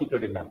 ಫಸ್ಟ್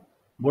ನ್ಯೂಕ್ಲಿಯೋಟೈಡ್ ನಾನು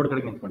ಬೋರ್ಡ್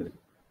ಕಡೆಗೆ ನಿಂತ್ಕೊಂಡಿದ್ದೀನಿ.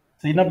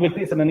 ಸೊ ಇನ್ನೊಬ್ಬ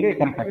ವ್ಯಕ್ತಿ ಸೊ ನನಗೆ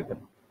ಕನೆಕ್ಟ್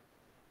ಆಗಿರ್ತಾನೆ.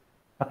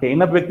 ಓಕೆ,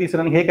 ಇನ್ನೊಬ್ಬ ವ್ಯಕ್ತಿ ಸೊ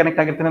ನನಗೆ ಹೇಗೆ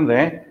ಕನೆಕ್ಟ್ ಆಗಿರ್ತಾನೆ ಅಂದರೆ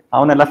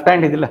ಅವನ ಲೆಫ್ಟ್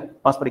ಹ್ಯಾಂಡ್ ಇದಿಲ್ಲ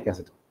ಫಾಸ್ಫರಿಕ್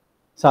ಆಸಿಡ್,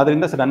 ಸೊ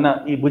ಅದರಿಂದ ಸೊ ನನ್ನ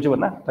ಈ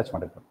ಭುಜವನ್ನು ಟಚ್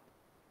ಮಾಡಿರ್ತಾನೆ.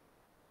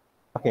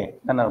 ಓಕೆ,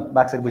 ನನ್ನ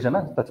ಬ್ಯಾಕ್ ಸೈಡ್ ಭುಜನ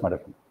ಟಚ್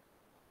ಮಾಡಿರ್ತಾನೆ.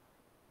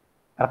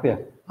 ಅರ್ಥ್ಯ?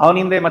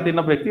 ಅವನಿಂದ ಮತ್ತೆ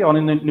ಇನ್ನೊಬ್ಬ ವ್ಯಕ್ತಿ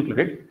ಅವನಿಂದ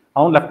ನ್ಯೂಕ್ಲಿಯೋಟೈಡ್,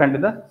 ಅವನ ಲೆಫ್ಟ್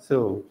ಹ್ಯಾಂಡಿಂದ ಸೊ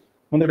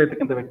ಮುಂದಗಡೆ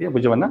ಇರ್ತಕ್ಕಂಥ ವ್ಯಕ್ತಿಯ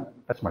ಭುಜವನ್ನು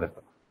ಟಚ್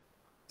ಮಾಡಿರ್ತಾರೆ.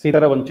 ಸೊ ಈ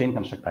ಥರ ಒಂದು ಚೈನ್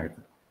ಕನ್ಸ್ಟ್ರಕ್ಟ್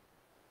ಆಗಿರ್ತದೆ.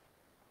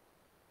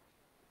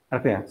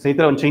 ಅರ್ಥ್ಯ? ಸೊ ಈ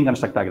ಥರ ಒಂದು ಚೈನ್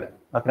ಕನ್ಸ್ಟ್ರಕ್ಟ್ ಆಗಿದೆ.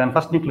 ಓಕೆ, ನಾನು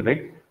ಫಸ್ಟ್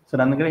ನ್ಯೂಕ್ಲಿಯೋಟೈಡ್ ಸೊ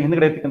ನನಗೆ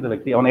ಹಿಂದ್ಗಡೆ ಇರ್ತಕ್ಕಂಥ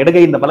ವ್ಯಕ್ತಿ ಅವನ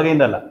ಎಡಗೈಯಿಂದ,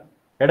 ಬಲಗೈಯಿಂದ ಅಲ್ಲ,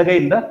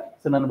 ಎಡಗೈಯಿಂದ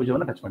ಸೊ ನನ್ನ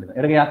ಭುಜವನ್ನು ಟಚ್ ಮಾಡಿದ.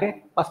 ಎಡಗೈ ಯಾಕೆ?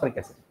 Phosphoric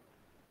acid.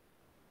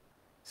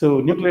 So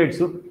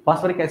ನ್ಯೂಕ್ಲಿಯೋಟೈಡ್ಸು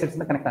phosphoric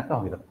ಆಸಿಡ್ಸ್ನ connect ಆಗ್ತಾ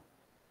ಹೋಗಿದ್ದಾರೆ.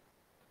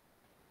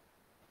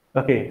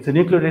 ಓಕೆ, ಸೊ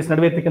ನ್ಯೂಕ್ಲಿಯೋಟೈಡ್ಸ್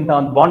ನಡುವೆ ಇರ್ತಕ್ಕಂಥ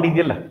ಒಂದು ಬಾಂಡ್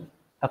ಇದೆಯಲ್ಲ,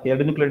 ಓಕೆ,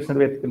 ಎರಡು ನ್ಯೂಕ್ಲಿಯೋಟೈಡ್ಸ್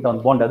ನಡುವೆ ಇರ್ತಕ್ಕಂಥ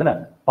ಒಂದು ಬಾಂಡ್, ಅದನ್ನ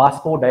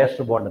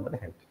ಫಾಸ್ಫೋಡೈಎಸ್ಟರ್ ಬಾಂಡ್ ಅಂತ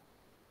ಹೇಳ್ತೀವಿ.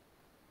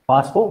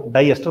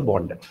 Phosphodiester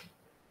bond.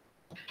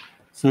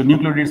 So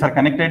nucleotides are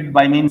connected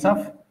by means of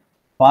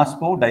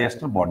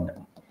phosphodiester bond.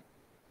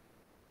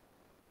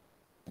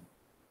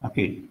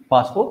 Okay,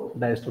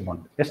 phosphodiester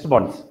bond. ಎಷ್ಟು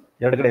ಬಾಂಡ್ಸ್?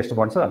 ಎರಡು ಕಡೆ ಎಷ್ಟು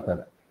ಬಾಂಡ್ಸ್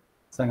ಆಗ್ತದೆ.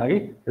 ಸೊ ಹಾಗಾಗಿ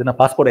ಇದನ್ನ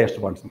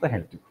ಫಾಸ್ಫೋಡೈಎಸ್ಟರ್ ಬಾಂಡ್ಸ್ ಅಂತ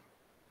ಹೇಳ್ತೀವಿ.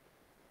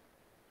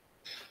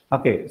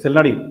 ಓಕೆ, ಸೊ ಇಲ್ಲಿ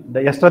ನೋಡಿ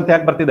ಎಷ್ಟು ಅಂತ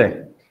ಯಾಕೆ ಬರ್ತಿದೆ?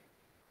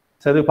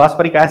 ಸೊ ಅದು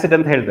ಫಾಸ್ಫರಿಕ್ ಆಸಿಡ್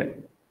ಅಂತ ಹೇಳಿದೆ.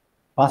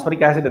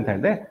 ಫಾಸ್ಫರಿಕ್ ಆಸಿಡ್ ಅಂತ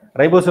ಹೇಳಿದೆ.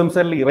 ರೈಬೋಸೋಮ್ಸ್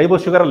ಅಲ್ಲಿ,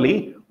 ರೈಬೋಸ್ ಶುಗರ್ ಅಲ್ಲಿ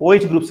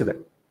OH ಗ್ರೂಪ್ಸ್ ಇದೆ.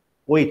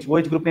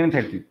 OH ಗ್ರೂಪ್ ಏನಂತ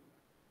ಹೇಳ್ತೀವಿ?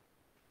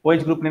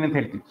 OH ಗ್ರೂಪ್ ಏನಂತ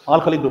ಹೇಳ್ತೀವಿ?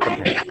 ಆಲ್ಕೋಲಿಕ್ ಗ್ರೂಪ್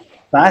ಅಂತ ಹೇಳ್ತೀವಿ.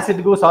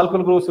 ಆಸಿಡ್ಗೂ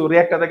ಆಲ್ಕೋಲ್ ಗ್ರೂಪ್ಸ್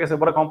ರಿಯಾಕ್ಟ್ ಆದಾಗ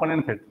ಬರೋ ಕಾಂಪೌಂಡ್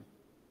ಏನಂತ ಹೇಳ್ತೀವಿ?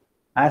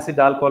 Acid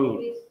alcohol.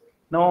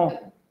 No,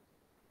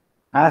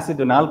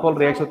 acid alcohol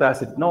reacts with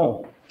acid. No,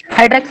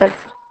 hydroxide.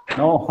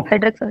 No,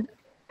 hydroxide.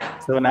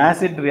 So an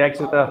acid reacts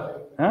with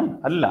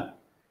ಅಲ್ಲ,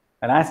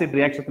 an acid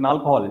reacts with an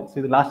alcohol. So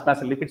ಇದು ಲಾಸ್ಟ್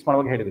ಕ್ಲಾಸ್ ಲಿಪಿಡ್ಸ್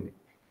ಮಾಡುವಾಗ ಹೇಳಿದ್ದೀನಿ.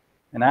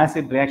 An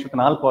acid reacts with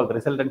an alcohol, the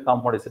resultant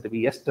compound is said to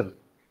be ester.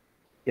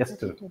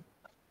 ester.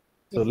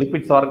 So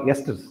lipids are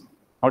esters.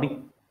 Howdy?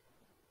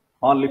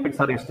 All lipids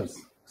are esters.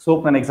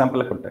 Soap an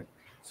example kotte.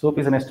 Soap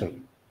is an ester.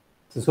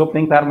 So soap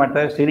ning tayar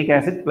ಮಾಡ್ತಾರೆ stearic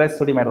acid plus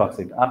sodium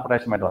hydroxide or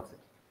potassium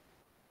hydroxide.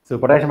 So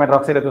potassium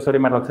hydroxide ಅಥವಾ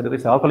sodium hydroxide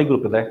is alcoholic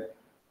group ಇದೆ.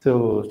 So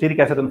stearic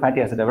acid and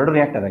fatty acid ಎರಡು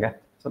react ಆದಾಗ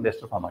so the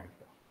ester form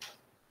ಆಗುತ್ತೆ.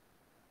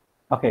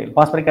 Okay,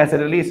 phosphoric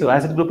acid ಅಲ್ಲಿ so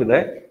acid group ಇದೆ.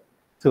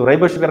 So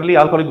ribose sugar ಅಲ್ಲಿ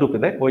alcoholic group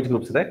ಇದೆ, OH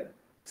groups ಇದೆ.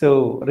 So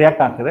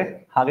react ಆಗ್ತದೆ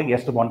ಹಾಗಾಗಿ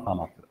ester bond form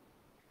ಆಗ್ತದೆ.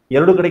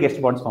 ಎರಡು ಕಡೆಗೆ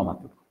ester bonds form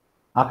ಆಗ್ತದೆ.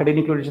 ಆ ಕಡೆ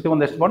ನ್ಯೂಕ್ಲಿಯೇಟ್ ಜೊತೆ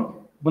ಒಂದು ester bond,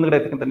 ಮುಂದಗಡೆ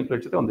ಇರತಕ್ಕಂತ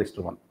ನ್ಯೂಕ್ಲಿಯೇಟ್ ಜೊತೆ ಒಂದು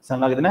ester bond. ಸೊ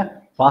ಹಾಗಾಗಿ ಇದನ್ನ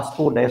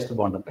ಫಾಸ್ಫೋಡೈಎಸ್ಟರ್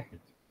ಬಾಂಡ್ ಅಂತ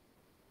ಹೇಳ್ತೀವಿ.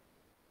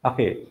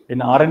 Okay, in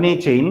RNA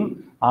chain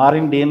or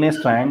in DNA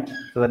strand,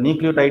 so the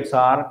nucleotides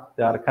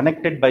they are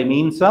connected by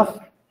means of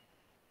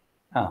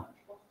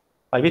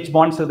by which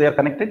bonds they are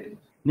connected?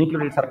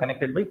 Nucleotides are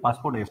connected by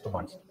phosphodiester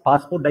bonds.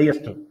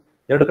 Phosphodiester,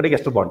 ಎರಡು ಕಡೆಗೆ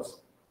ester bonds.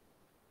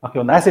 Okay,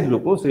 ಒಂದು acid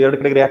group so ಎರಡು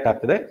ಕಡೆಗೆ react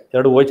ಆಗ್ತದೆ,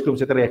 ಎರಡು OH group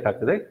ಜೊತೆ react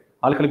ಆಗ್ತದೆ,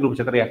 alkali group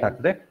ಜೊತೆ ರಿಯಾಕ್ಟ್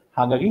ಆಗ್ತದೆ,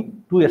 ಹಾಗಾಗಿ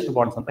 2 ester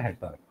bonds ಅಂತ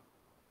ಹೇಳ್ತಾರೆ.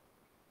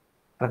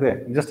 ಅದೇ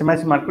ಜಸ್ಟ್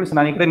ಇಮ್ಯಾಜಿನ್ ಮಾಡ್ಕೊಳ್ಳಿ. ಸೊ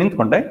ನಾನು ಈ ಕಡೆ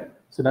ನಿಂತ್ಕೊಂಡೆ,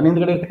 ಸೊ ನನ್ನ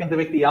ಹಿಂದ್ಗಡೆ ಇರ್ತಕ್ಕಂಥ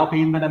ವ್ಯಕ್ತಿ ಯಾವ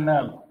ಕೈಯಿಂದ ನನ್ನ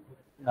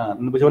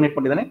ಭುಜವನ್ನು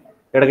ಇಟ್ಕೊಂಡಿದ್ದಾನೆ,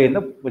 ಎಡಗೈಯಿಂದ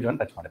ಭುಜವನ್ನು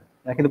ಟಚ್ ಮಾಡಿದೆ,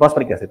 ಯಾಕೆಂದ್ರೆ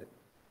phosphoric acid.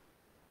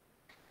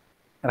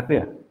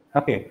 Correct?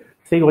 Okay,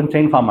 so ಈಗ ಒಂದು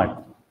ಚೈನ್ ಫಾರ್ಮ್ ಆಯ್ತು,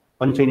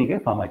 ಒಂದು ಚೈನಿಗೆ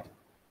ಫಾರ್ಮ್ ಆಯ್ತು.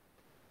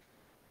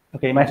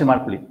 ಓಕೆ, ಇಮ್ಯಾಜಿನ್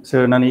ಮಾಡ್ಕೊಳ್ಳಿ. ಸೊ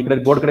ನಾನು ಈ ಕಡೆ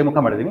ಬೋರ್ಡ್ ಕಡೆ ಮುಖ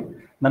ಮಾಡಿದ್ದೀನಿ,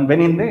 ನನ್ನ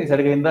ಬೆನ್ನಿಂದ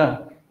ಎಡಗೈಯಿಂದ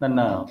ನನ್ನ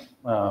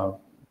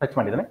ಟಚ್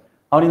ಮಾಡಿದ್ದಾನೆ,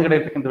 ಅವನ ಹಿಂದ್ಗಡೆ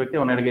ಇರ್ತಕ್ಕಂಥ ವ್ಯಕ್ತಿ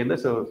ಅವನ ಎಡಗೈಯಿಂದ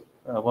ಸೊ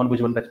ಒಂದು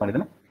ಭುಜವನ್ನು ಟಚ್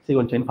ಮಾಡಿದ್ದಾನೆ, ಸೊ ಈಗ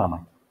ಒಂದು ಚೈನ್ ಫಾರ್ಮ್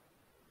ಆಯ್ತು.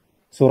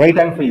 ಸೊ ರೈಟ್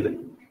ಹ್ಯಾಂಡ್ ಫ್ರೀ ಇದೆ.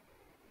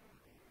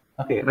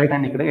 ಓಕೆ, ರೈಟ್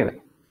ಹ್ಯಾಂಡ್ ಈ ಕಡೆ ಇದೆ,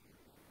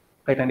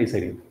 ರೈಟ್ ಹ್ಯಾಂಡ್ ಈ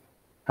ಸೈಡ್ ಇದೆ.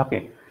 ಓಕೆ,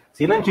 ಸೊ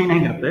ಇನ್ನೊಂದು ಚೈನ್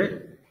ಹೇಗಿರುತ್ತೆ,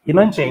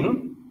 ಇನ್ನೊಂದು ಚೈನ್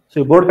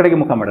ಸೊ ಬೋರ್ಡ್ ಕಡೆಗೆ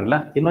ಮುಖ ಮಾಡಿರಲ್ಲ,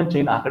 ಇನ್ನೊಂದು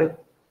ಚೈನ್ ಆ ಕಡೆ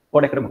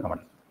ಗೋಡೆ ಕಡೆ ಮುಖ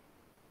ಮಾಡಿಲ್ಲ.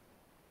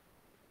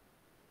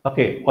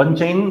 ಓಕೆ, ಒಂದು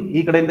ಚೈನ್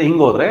ಈ ಕಡೆಯಿಂದ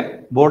ಹಿಂಗೆ ಹೋದ್ರೆ,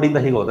 ಬೋರ್ಡ್ ಇಂದ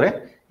ಹೀಗೆ ಹೋದ್ರೆ,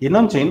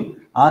 ಇನ್ನೊಂದು ಚೈನ್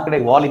ಆ ಕಡೆ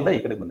ವಾಲ್ ಇಂದ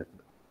ಈ ಕಡೆ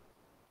ಬಂದಿರ್ತದೆ.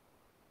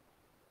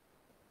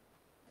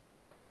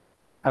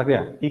 ಹಾಗೆ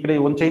ಈ ಕಡೆ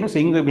ಒಂದು ಚೈನು ಸೊ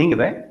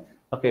ಹಿಂಗಿದೆ.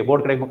 ಓಕೆ,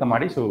 ಬೋರ್ಡ್ ಕಡೆಗೆ ಮುಖ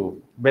ಮಾಡಿ ಸೊ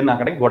ಬೆನ್ ಆ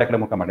ಕಡೆ ಗೋಡೆ ಕಡೆ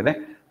ಮುಖ ಮಾಡಿದೆ.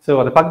 ಸೊ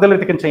ಅದ್ರ ಪಕ್ಕದಲ್ಲಿ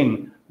ಇರ್ತಕ್ಕಂಥ ಚೈನ್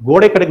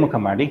ಗೋಡೆ ಕಡೆಗೆ ಮುಖ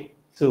ಮಾಡಿ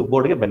ಸೊ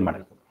ಬೋರ್ಡ್ಗೆ ಬೆನ್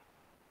ಮಾಡಿರ್ತದೆ.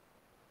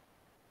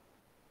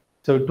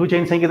 ಸೊ 2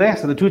 chains ಹೇಗಿದೆ,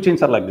 so the 2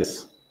 chains are like this,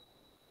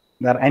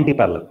 they are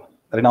anti-parallel,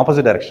 they are in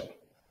opposite direction.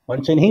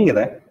 ಒಂದು ಚೈನ್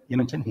ಹಿಂಗಿದೆ,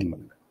 ಇನ್ನೊಂದು ಚೈನ್ ಹಿಂಗೆ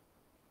ಬಂದಿದೆ.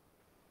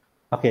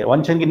 ಓಕೆ,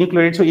 ಒಂದು ಚೈನ್ಗೆ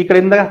ನ್ಯೂಕ್ಲಿಯೇಟ್ಸ್ ಈ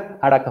ಕಡೆಯಿಂದ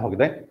ಆಡ್ ಆಗ್ತಾ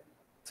ಹೋಗಿದೆ,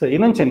 ಸೊ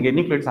ಇನ್ನೊಂದು ಚೈನ್ಗೆ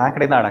ನ್ಯೂಕ್ಲಿಯೇಟ್ಸ್ ಆ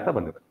ಕಡೆಯಿಂದ ಆಡ್ ಆಗ್ತಾ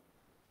ಬಂದಿದೆ.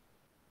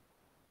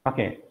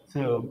 ಓಕೆ, ಸೊ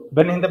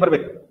ಬೆನ್ನ ಹಿಂದೆ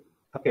ಬರಬೇಕು.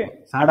 ಓಕೆ,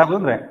 ಆಡ್ ಆಗೋದು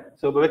ಅಂದ್ರೆ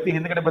ಸೊ ಒಬ್ಬ ವ್ಯಕ್ತಿ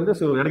ಹಿಂದ್ಗಡೆ ಬಂದು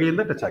ಸೊ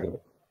ಎಡಗೈಯಿಂದ ಟಚ್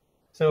ಆಗಿರ್ಬೇಕು.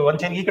 ಸೊ ಒಂದು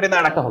ಚೈನ್ ಈ ಕಡೆಯಿಂದ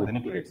ಆಡ್ ಆಗ್ತಾ ಹೋಗಿದೆ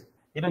ನ್ಯೂಕ್ಲಿಯೇಟ್ಸ್,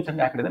 ಇನ್ನೊಂದು ಚೈನ್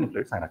ಆ ಕಡೆಯಿಂದ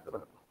ನ್ಯೂಕ್ಲಿಯೇಟ್ಸ್ ಆಡ್ ಆಗ್ತಾ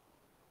ಬರುತ್ತೆ.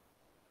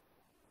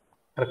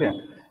 ಓಕೆ,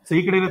 ಸೊ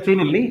ಈ ಕಡೆ ಇರೋ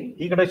ಚೈನ್ ಅಲ್ಲಿ,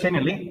 ಈ ಕಡೆ ಚೈನ್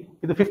ಅಲ್ಲಿ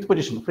ಇದು 5th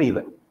ಪೊಸಿಷನ್ ಫ್ರೀ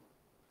ಇದೆ.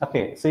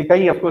 ಓಕೆ, ಸೊ ಈ ಕೈ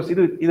ಅಫ್ಕೋರ್ಸ್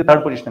ಇದು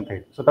 3rd ಪೊಸಿಷನ್ ಅಂತ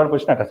ಹೇಳಿ, ಸೊ 3rd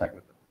ಪೊಸಿಷನ್ ಅಟ್ಯಾಚ್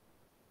ಆಗಿರುತ್ತೆ.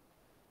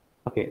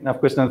 ಓಕೆ,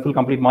 ಅಫ್ಕೋರ್ಸ್ ನಾನು ಫುಲ್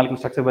ಕಂಪ್ಲೀಟ್ ಮಾಲಿಕ್ಯೂಲ್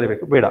ಸ್ಟ್ರಕ್ಚರ್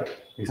ಬರೀಬೇಕು, ಬೇಡ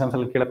ಎಕ್ಸಾಮ್ಸ್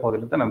ಅಲ್ಲಿ ಕೇಳಕ್ಕೆ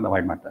ಹೋಗಿಲ್ಲ ಅಂತ ನಾನು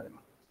ಅವಾಯ್ಡ್ ಮಾಡ್ತಾ ಇದ್ದೀನಿ.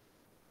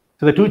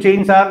 So the 2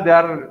 chains they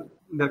are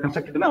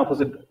constructed in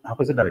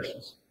opposite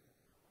directions.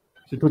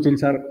 So 2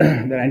 chains are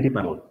they are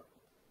anti-parallel.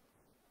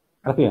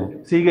 Okay,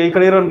 so ಈಗ ಈ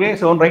ಕಡೆ ಇರೋನ್ಗೆ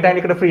ಸೊ ಒಂದು ರೈಟ್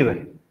ಹ್ಯಾಂಡ್ ಈ ಕಡೆ ಫ್ರೀ ಇದೆ,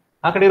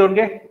 ಆ ಕಡೆ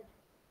ಇರೋನ್ಗೆ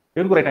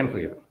ಇವನಿಗೂ ರೈಟ್ ಹ್ಯಾಂಡ್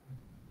ಫ್ರೀ ಇದೆ.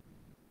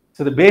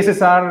 So the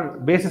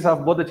bases of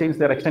both the chains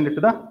they are extended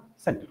to the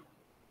center.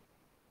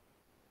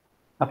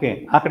 Okay,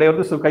 ಆ ಕಡೆ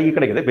ಇರೋದು ಸೊ ಕೈ ಈ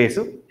ಕಡೆಗೆ ಇದೆ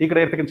ಬೇಸು, ಈ ಕಡೆ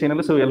ಇರ್ತಕ್ಕಂಥ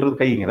ಚೈನಲ್ಲಿ ಸೊ ಎಲ್ಲರದ್ದು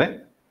ಕೈ ಹಿಂಗಿದೆ.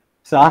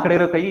 ಸೊ ಆ ಕಡೆ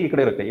ಇರೋ ಕೈ ಈ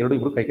ಕಡೆ ಇರೋ ಕೈ ಎರಡು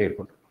ಇಬ್ರು ಕೈ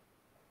ಇಟ್ಕೊಂಡ್ರು.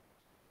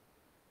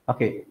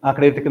 ಓಕೆ, ಆ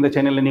ಕಡೆ ಇರ್ತಕ್ಕಂಥ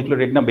ಚೈನಲ್ಲಿ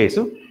ನ್ಯೂಕ್ಲಿಯೇಟ್ನ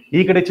ಬೇಸು,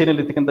 ಈ ಕಡೆ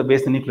ಚೈನಲ್ಲಿ ಇರ್ತಕ್ಕಂಥ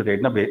ಬೇಸ್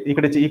ನ್ಯೂಕ್ಲಿಯೇಟ್ನ ಈ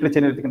ಕಡೆ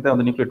ಚೈನಲ್ಲಿ ಇರ್ತಕ್ಕಂಥ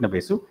ಒಂದು ನ್ಯೂಕ್ಲಿಯೇಟ್ನ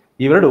ಬೇಸು,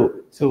 ಇವೆರಡು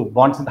ಸೊ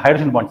ಬಾಂಡ್ಸ್ ಅಂತ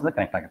ಹೈಡ್ರೋಜನ್ ಬಾಂಡ್ಸ್ ಅಂತ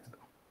ಕನೆಕ್ಟ್ ಆಗುತ್ತದೆ.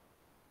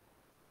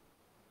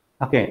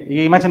 ಓಕೆ, ಈಗ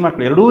ಇಮ್ಯಾಜಿನ್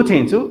ಮಾಡ್ಕೊಳ್ಳಿ,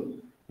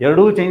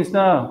 ಎರಡೂ ಚೈನ್ಸ್ನ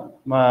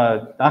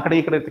ಆ ಕಡೆ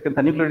ಈ ಕಡೆ ಇರ್ತಕ್ಕಂಥ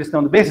ನ್ಯೂಕ್ಲಿಯೇಟ್ಸ್ನ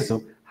ಒಂದು ಬೇಸಿಸ್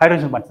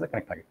ಹೈಡ್ರೋಜನ್ ಬಾಂಡ್ಸ್ ಅಂತ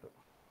ಕನೆಕ್ಟ್ ಆಗಿತ್ತು.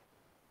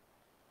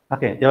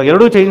 ಓಕೆ, ಇವಾಗ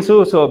ಎರಡೂ chains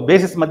so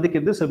basis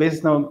ಮಧ್ಯಕ್ಕಿದ್ದು so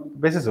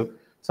basis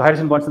so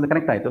hydrogen bonds ಅಂತ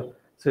ಕನೆಕ್ಟ್ ಆಯಿತು.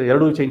 ಸೊ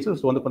ಎರಡೂ ಚೈನ್ಸು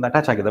ಸೊ ಒಂದಕ್ಕೊಂದು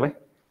ಅಟ್ಯಾಚ್ ಆಗಿದ್ದಾವೆ.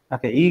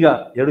 ಓಕೆ, ಈಗ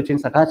ಎರಡು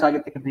ಚೈನ್ಸ್ ಅಟ್ಯಾಚ್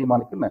ಆಗಿರ್ತಕ್ಕಂಥ ಈ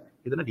ಮಾಲಿಕ್ಯೂಲ್ನ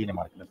ಇದನ್ನ DNA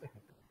ಮಾಲಿಕ್ಯೂಲ್ ಅಂತ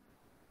ಹೇಳ್ತೀವಿ.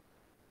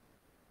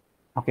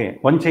 ಓಕೆ,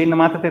 ಒಂದು ಚೈನ್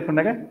ಮಾತ್ರ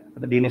ತೆಗೆದುಕೊಂಡಾಗ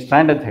ಅದು DNA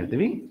ಸ್ಟ್ರಾಂಡ್ ಅಂತ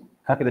ಹೇಳ್ತೀವಿ.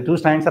 Okay, the 2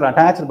 strands are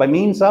attached by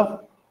means of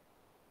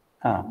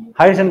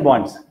hydrogen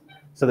bonds.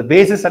 So the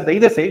bases at the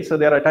either side, so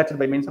they are attached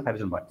by means of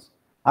hydrogen bonds.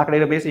 ಆ ಕಡೆ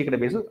ಇರೋ ಬೇಸ್ ಈ ಕಡೆ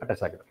ಬೇಸು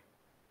ಅಟ್ಯಾಚ್ ಆಗಿದೆ.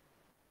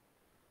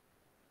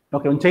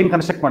 ಓಕೆ, ಒಂದು chain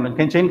construct ಮಾಡೋದು,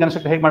 chain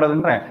construct ಹೇಗೆ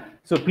ಮಾಡೋದಂದ್ರೆ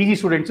ಸೊ PG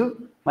ಸ್ಟೂಡೆಂಟ್ಸು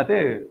ಮತ್ತು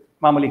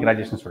ಮಾಮೂಲಿ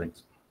graduation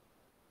students,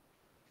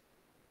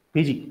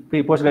 PG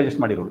post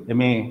graduation ಮಾಡಿರೋರು,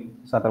 MA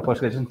ಆ ಥರ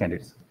post graduation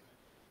candidates.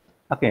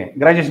 Okay,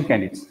 graduation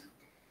candidates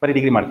ಬರೀ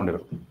ಡಿಗ್ರಿ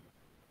ಮಾಡ್ಕೊಂಡಿರೋರು.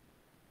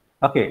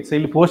 ಓಕೆ, ಸೊ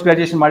ಇಲ್ಲಿ ಪೋಸ್ಟ್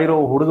ಗ್ರಾಜುಯೇಷನ್ ಮಾಡಿರೋ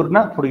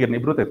ಹುಡುಗರನ್ನ ಹುಡುಗಿಯರನ್ನ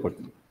ಇಬ್ಬರು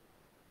ತೆಗೆದುಕೊಡ್ತೀನಿ,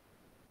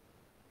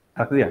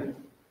 ಆಗ್ತದೆಯಾ?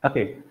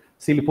 ಓಕೆ,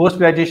 ಸೊ ಇಲ್ಲಿ ಪೋಸ್ಟ್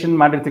ಗ್ರಾಜುಯೇಷನ್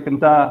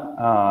ಮಾಡಿರ್ತಕ್ಕಂಥ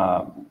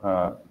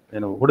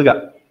ಏನು ಹುಡುಗ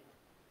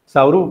ಸೊ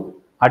ಅವರು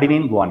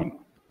ಅಡಿನಿನ್ ಗುವಾನಿನ್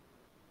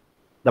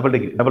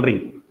double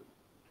ring.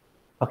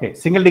 Okay,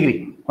 single degree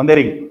ಒಂದೇ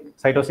ring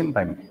cytosine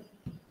thymine.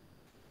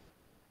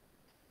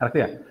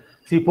 ಆಗ್ತೀಯಾ?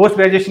 C post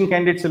graduation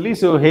candidates ಅಲ್ಲಿ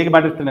ಸೊ ಹೇಗೆ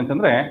ಮಾಡಿರ್ತೀನಿ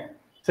ಅಂತಂದ್ರೆ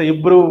ಸೊ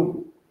ಇಬ್ಬರು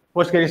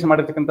ಪೋಸ್ಟ್ ಗ್ರಾಜುಯೇಷನ್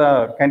ಮಾಡಿರ್ತಕ್ಕಂಥ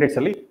ಕ್ಯಾಂಡಿಡೇಟ್ಸ್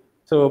ಅಲ್ಲಿ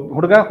ಸೊ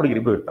ಹುಡುಗ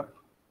ಹುಡುಗಿರು ಇಬ್ಬರು ಇರ್ತಾರೆ.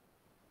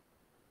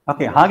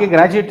 ಓಕೆ, ಹಾಗೆ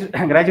ಗ್ರಾಜುಯೇಟ್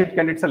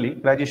ಕ್ಯಾಂಡಿಡೇಟ್ಸ್ ಅಲ್ಲಿ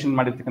ಗ್ರಾಜುಯೇಷನ್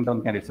ಮಾಡಿರ್ತಕ್ಕಂಥ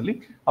ಒಂದು ಕ್ಯಾಂಡಿಡೇಟ್ಸ್ ಅಲ್ಲಿ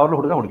ಅವರು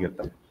ಹುಡುಗ ಹುಡುಗಿ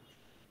ಇರ್ತಾರೆ.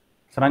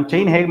 ಸೊ ನಾನು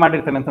ಚೈನ್ ಹೇಗೆ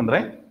ಮಾಡಿರ್ತೇನೆ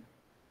ಅಂತಂದ್ರೆ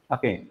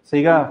ಓಕೆ, ಸೊ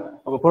ಈಗ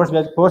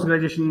ಪೋಸ್ಟ್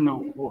ಗ್ರಾಜುಯೇಷನ್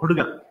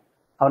ಹುಡುಗ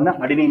ಅವನ್ನ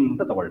ಅಡಿನಿನ್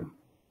ಅಂತ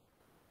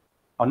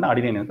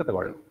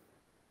ತಗೊಳ್ಳೋಣ.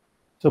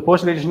 ಸೊ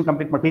ಪೋಸ್ಟ್ ಗ್ರಾಜುಯೇಷನ್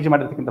ಕಂಪ್ಲೀಟ್ ಮಾಡಿ PG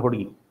ಮಾಡಿರ್ತಕ್ಕಂಥ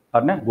ಹುಡುಗಿ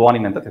ಅವ್ರನ್ನ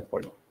ಗ್ವಾನಿನ್ ಅಂತ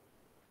ತೆಗೆದುಕೊಳ್ಳಿ.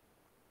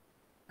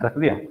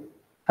 ಅರ್ಥದಿಯಾ?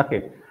 ಓಕೆ.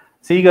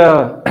 ಸೊ ಈಗ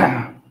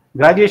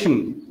ಗ್ರಾಜುಯೇಟ್ಸ್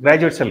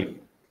ಅಲ್ಲಿ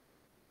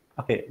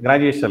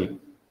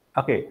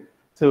ಓಕೆ.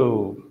 ಸೊ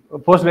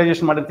ಪೋಸ್ಟ್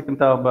ಗ್ರಾಜುಯೇಷನ್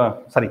ಮಾಡಿರ್ತಕ್ಕಂಥ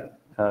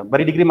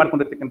ಬರೀ ಡಿಗ್ರಿ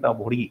ಮಾಡ್ಕೊಂಡಿರ್ತಕ್ಕಂಥ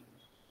ಒಬ್ಬ ಹುಡುಗಿ,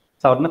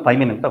 ಸೊ ಅವ್ರನ್ನ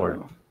ತೈಮಿನ್ ಅಂತ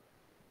ತಗೊಳ್ಳೋಣ.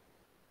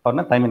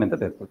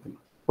 ತೆಗೆದುಕೊಳ್ತೀನಿ.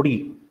 ಹುಡುಗಿ.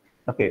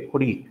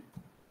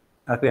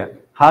 ಓಕೆ.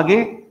 ಹಾಗೆ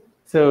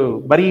ಸೊ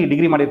ಬರೀ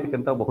ಡಿಗ್ರಿ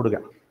ಮಾಡಿರ್ತಕ್ಕಂಥ ಒಬ್ಬ ಹುಡುಗ,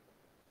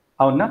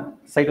 ಅವನ್ನ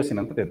ಸೈಟೋಸಿನ್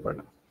ಅಂತ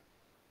ತೆಗೆದುಕೊಳ್ಳೋಣ.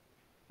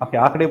 ಓಕೆ.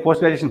 ಆ ಕಡೆ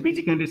ಪೋಸ್ಟ್ ಗ್ರಾಜುಯೇಷನ್ PG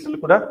ಕ್ಯಾಂಡಿಡೇಟ್ಸ್ ಅಲ್ಲೂ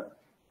ಕೂಡ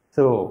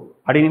so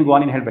ಅಡಿನಿನ್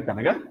guanine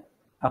ಹೇಳ್ಬೇಕಂದಾಗ,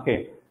 okay.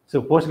 So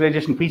post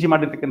graduation PG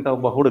ಮಾಡಿರ್ತಕ್ಕಂಥ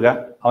ಒಬ್ಬ ಹುಡುಗ,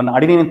 ಅವನ್ನ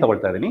ಅಡಿನಿನ್ ಅಂತ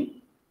ತಗೊಳ್ತಾ ಇದ್ದೀನಿ.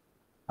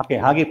 ಓಕೆ.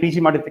 ಹಾಗೆ PG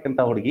ಮಾಡಿರ್ತಕ್ಕಂಥ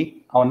ಹುಡುಗಿ,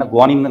 ಅವನ್ನ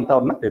ಗ್ವಾನಿನ್ ಅಂತ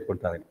ಅವ್ರನ್ನ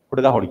ತೆಗೆದುಕೊಳ್ತಾ ಇದ್ದೀನಿ.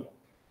 ಹುಡುಗಿ.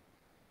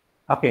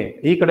 ಓಕೆ.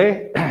 ಈ ಕಡೆ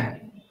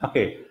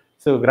ಓಕೆ.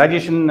 ಸೊ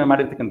ಗ್ರಾಜುಯೇಷನ್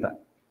ಮಾಡಿರ್ತಕ್ಕಂಥ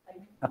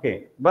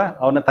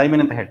ಅವನ್ನ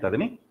ತೈಮಿನ್ ಅಂತ ಹೇಳ್ತಾ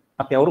ಇದ್ದೀನಿ.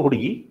 ಓಕೆ. ಅವರು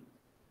ಹುಡುಗಿ.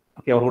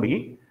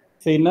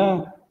 ಸೊ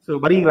ಸೊ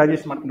ಬರೀ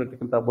ಗ್ರಾಜುಯೇಷನ್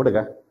ಮಾಡ್ಕೊಂಡಿರ್ತಕ್ಕಂಥ ಹುಡುಗ,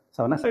 ಸೊ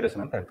ಅವನ್ನ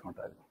ಸೈಟೋಸಿನ್ ಅಂತ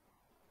ಹೇಳ್ಕೊಳ್ತಾ ಇದ್ದೀನಿ.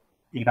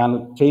 ಈಗ ನಾನು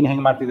ಚೈನ್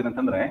ಹೆಂಗೆ ಮಾಡ್ತಿದ್ದೀನಿ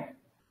ಅಂತಂದ್ರೆ,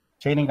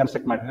 ಚೈನಿಂಗ್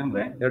ಕನ್ಸ್ಟ್ರಕ್ಟ್ ಮಾಡ್ತಿದ್ದೀನಿ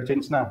ಅಂದ್ರೆ 2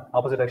 ಚೈನ್ಸ್ನ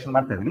ಆಪೋಸಿಟ್ ಡೈರೆಕ್ಷನ್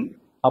ಮಾಡ್ತಾ ಇದ್ದೀನಿ.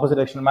 ಆಪೋಸಿಟ್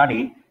ಡೈರೆಕ್ಷನ್ ಮಾಡಿ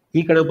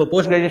ಈ ಕಡೆ ಒಬ್ಬ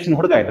ಪೋಸ್ಟ್ ಗ್ರಾಜುಯೇಷನ್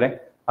ಹುಡುಗ ಇದ್ರೆ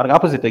ಅವ್ರಿಗೆ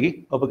ಆಪೋಸಿಟ್ ಆಗಿ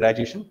ಒಬ್ಬ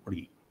ಗ್ರಾಜುಯೇಷನ್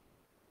ಹುಡುಗಿ.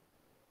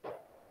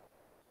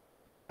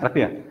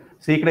 ಅರ್ಥಿಯಾ?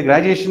 ಸೊ ಈ ಕಡೆ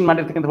ಗ್ರಾಜುಯೇಷನ್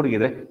ಮಾಡಿರ್ತಕ್ಕಂಥ ಹುಡುಗಿ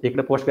ಇದ್ರೆ ಈ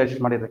ಕಡೆ ಪೋಸ್ಟ್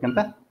ಗ್ರಾಜುಯೇಷನ್ ಮಾಡಿರ್ತಕ್ಕಂಥ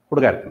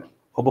ಹುಡುಗ ಇರ್ತಾನೆ.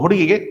 ಒಬ್ಬ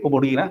ಹುಡುಗನಿಗೆ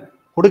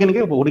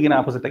ಒಬ್ಬ ಹುಡುಗಿನ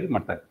ಆಪೋಸಿಟ್ ಆಗಿ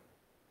ಮಾಡ್ತಾರೆ.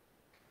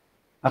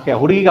 ಓಕೆ.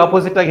 ಹುಡುಗಿಗೆ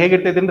ಆಪೋಸಿಟ್ ಆಗಿ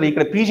ಹೇಗಿರ್ತೈತೆ ಅಂದ್ರೆ, ಈ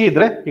ಕಡೆ PG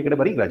ಇದ್ರೆ ಈ ಕಡೆ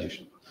ಬರೀ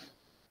ಗ್ರಾಜುಯೇಷನ್,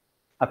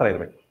 ಆ ಥರ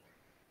ಇರಬೇಕು.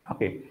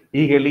 ಓಕೆ.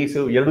 ಈಗ ಇಲ್ಲಿ ಸೊ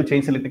 2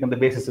 ಚೈನ್ಸ್ ಅಲ್ಲಿ ಇರ್ತಕ್ಕಂಥ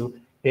ಬೇಸಿಸ್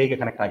ಹೇಗೆ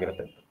ಕನೆಕ್ಟ್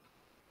ಆಗಿರುತ್ತೆ?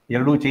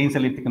 2 ಚೈನ್ಸ್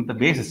ಅಲ್ಲಿ ಇರ್ತಕ್ಕಂಥ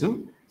ಬೇಸಿಸ್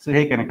ಸೊ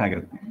ಹೇಗೆ ಕನೆಕ್ಟ್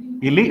ಆಗಿರುತ್ತೆ?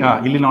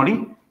 ಇಲ್ಲಿ ನೋಡಿ,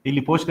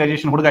 ಇಲ್ಲಿ ಪೋಸ್ಟ್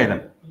ಗ್ರಾಜುಯೇಷನ್ ಹುಡುಗ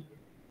ಇದ್ದಾನೆ.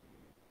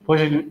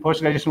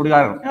 ಪೋಸ್ಟ್ ಗ್ರಾಜುಯೇಷನ್ ಹುಡುಗ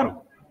ಯಾರು?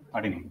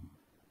 ಅಡಿನಿನ್.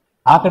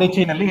 ಆ ಕಡೆ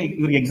ಚೈನ್ ಅಲ್ಲಿ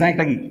ಇವ್ರಿಗೆ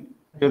ಎಕ್ಸಾಕ್ಟ್ ಆಗಿ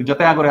ಇವ್ರ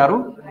ಜೊತೆ ಆಗೋರು ಯಾರು?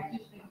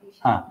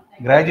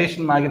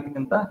 ಗ್ರಾಜುಯೇಷನ್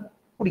ಆಗಿರ್ತಕ್ಕಂಥ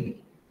ಹುಡುಗಿ.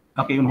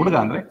 ಓಕೆ. ಇವನು ಹುಡುಗ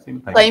ಅಂದ್ರೆ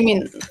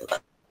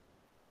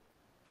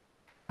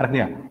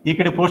ಅರ್ಥಿಯಾ? ಈ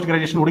ಕಡೆ ಪೋಸ್ಟ್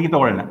ಗ್ರಾಜುಯೇಷನ್ ಹುಡುಗಿ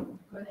ತಗೊಳ್ಳೋಣ,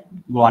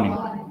 ಗ್ವಾನಿನ್.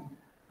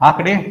 ಆ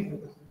ಕಡೆ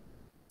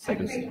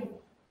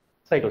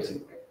ಸೈಟೋಸಿನ್.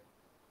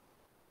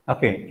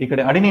 ಓಕೆ. ಈ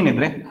ಕಡೆ ಅಡಿನಿನ್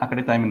ಇದ್ರೆ ಆ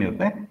ಕಡೆ ಥೈಮಿನ್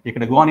ಇರುತ್ತೆ. ಈ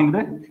ಕಡೆ ಗ್ವಾನಿನ್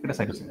ಇದ್ರೆ ಈ ಕಡೆ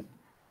ಸೈಟೋಸಿನ್ ಇರುತ್ತೆ.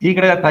 ಈ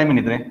ಕಡೆ ಥೈಮಿನ್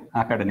ಇದ್ರೆ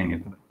ಆ ಕಡೆ ಅಡಿನಿನ್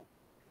ಇರ್ತದೆ.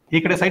 ಈ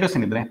ಕಡೆ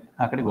ಸೈಟೋಸಿನ್ ಇದ್ರೆ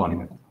ಆ ಕಡೆ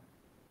ಗ್ವಾನಿನ್ ಇರ್ತದೆ.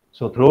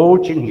 ಸೊ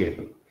ಥ್ರೂಔಟ್ ಚೈನ್ ಹೀಗೆ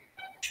ಇರ್ತದೆ.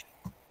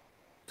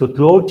 So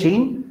throughout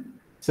chain,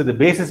 so the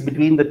basis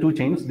between the 2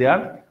 chains, they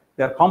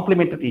are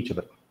complementary to each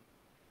other.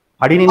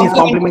 Adenine is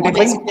complemented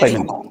by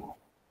thymine.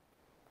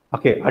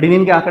 Okay.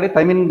 ಅಡಿನಿನ್ಗೆ ಆ ಕಡೆ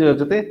ಥೈಮಿನ್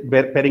ಜೊತೆ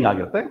ಪೇರಿಂಗ್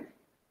ಆಗಿರುತ್ತೆ.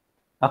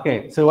 ಓಕೆ.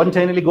 ಸೊ ಒಂದು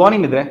ಚೈನಲ್ಲಿ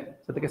ಗ್ವಾನಿನ್ ಇದ್ರೆ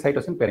ಜೊತೆಗೆ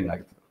ಸೈಟೋಸಿನ್ ಪೇರಿಂಗ್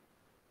ಆಗುತ್ತೆ.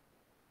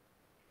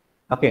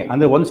 ಓಕೆ.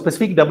 ಅಂದ್ರೆ ಒಂದು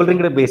ಸ್ಪೆಸಿಫಿಕ್ ಡಬಲ್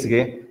ರಿಂಗ್ಡ್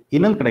ಬೇಸ್ಗೆ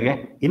ಇನ್ನೊಂದು ಕಡೆಗೆ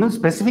ಇನ್ನೊಂದು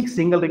ಸ್ಪೆಸಿಫಿಕ್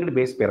ಸಿಂಗಲ್ ರಿಂಗ್ಡ್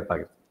ಬೇಸ್ ಪೇರಪ್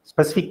ಆಗುತ್ತೆ.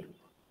 ಸ್ಪೆಸಿಫಿಕ್.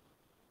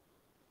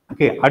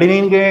 ಓಕೆ.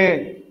 ಅಡಿನಿನ್ಗೆ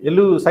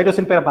ಎಲ್ಲೂ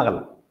ಸೈಟೋಸಿನ್ ಪೇರಪ್ ಆಗಲ್ಲ.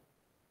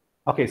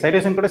 ಓಕೆ.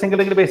 ಸೈಟೋಸಿನ್ ಕೂಡ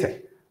ಸಿಂಗಲ್ ರಿಂಗ್ಡ್ ಬೇಸೆ,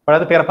 ಬಟ್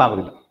ಅದು ಪೇರಪ್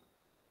ಆಗೋದಿಲ್ಲ.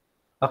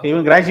 ಓಕೆ.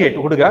 ಇವನು ಗ್ರಾಜುಯೇಟ್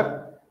ಹುಡುಗ,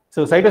 ಸೊ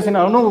ಸೈಟೋಸಿನ್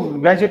ಅವನು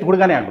ಗ್ರಾಜುಯೇಟ್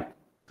ಹುಡುಗನೇ ಆಗ್ಬೇಕು.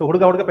 ಸೊ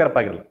ಹುಡುಗ ಪೇರಪ್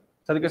ಆಗಿರಲ್ಲ.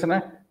 ಸೊ ಅದಕ್ಕೋಸ್ಕರ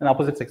ನಾನು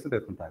opposite sex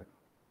ತೆಗೆದುಕೊಂತಾರೆ.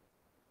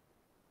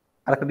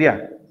 ಅರ್ಥದಿಯಾ?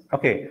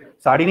 Okay.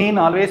 So ಅಡಿನಿನ್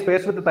always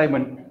pairs with the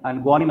thymine and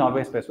guanine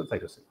always pairs with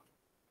cytosine.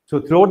 So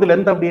throughout the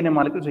length of DNA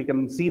molecules, we can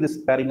see this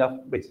pairing of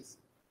bases.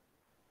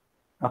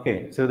 Okay.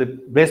 So the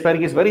base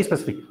pairing is very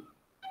specific.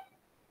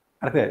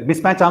 ಅರ್ಥೇ?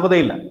 Mismatch ಆಗೋದೇ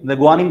ಇಲ್ಲ. The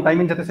guanine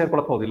thymine ಜೊತೆ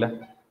ಸೇರ್ಕೊಳ್ಳೋಕೆ ಹೋಗೋದಿಲ್ಲ.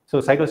 So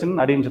cytosine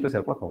adenine ಜೊತೆ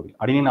ಸೇರ್ಕೊಳ್ಳೋಕೆ ಹೋಗೋದಿಲ್ಲ.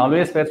 Adenine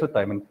always pairs with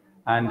thymine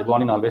and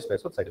guanine always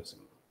pairs with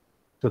cytosine.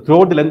 So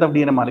throughout the length of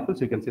DNA molecules,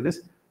 you can see this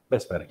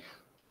base pairing.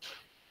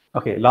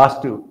 Okay.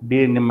 Last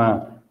ನಿಮ್ಮ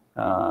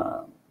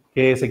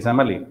KS exam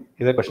ಅಲ್ಲಿ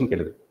ಇದೇ question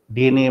ಕೇಳಿದ್ರು.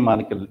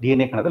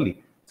 DNA ಕಣದಲ್ಲಿ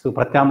so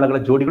ಪ್ರತ್ಯಾಮ್ಲಗಳ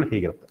ಜೋಡಿಗಳು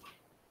ಹೇಗಿರುತ್ತೆ?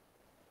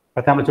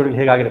 ಪ್ರತ್ಯಾಮ್ಲ ಜೋಡಿಗಳು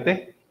ಹೇಗಾಗಿರುತ್ತೆ?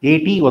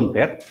 AT 1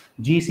 pair,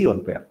 GC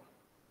 1 pair.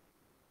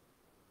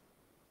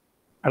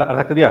 ಅರ್ಥ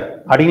ಆಗ್ತದೆಯಾ?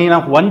 ಅಡಿನಿನ್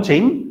of 1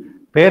 chain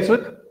pairs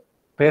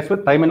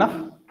with thymine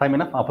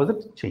of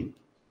opposite chain.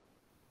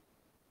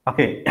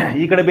 Okay.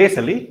 ಈ ಕಡೆ ಬೇಸ್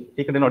ಅಲ್ಲಿ,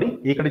 ಈ ಕಡೆ ನೋಡಿ,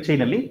 ಈ ಕಡೆ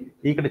ಚೈನ್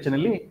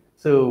ಅಲ್ಲಿ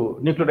ಸೊ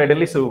ನ್ಯೂಕ್ಲಿಯೋಟೈಡ್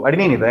ಅಲ್ಲಿ ಸೊ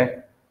ಅಡಿನಿನ್ ಇದೆ.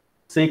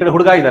 ಸೊ ಈ ಕಡೆ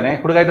ಹುಡುಗ ಇದ್ದಾನೆ.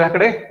 ಹುಡುಗ ಇದ್ರೆ ಆ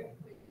ಕಡೆ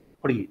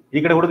ಹುಡುಗಿ.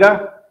 ಈ ಕಡೆ ಹುಡುಗ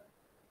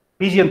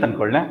PG ಅಂತ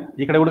ಅನ್ಕೊಳ್ಳೋಣ.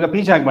 ಈ ಕಡೆ ಹುಡುಗ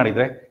PG ಆಗಿ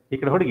ಮಾಡಿದ್ರೆ ಈ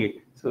ಕಡೆ ಹುಡುಗಿ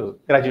ಸೊ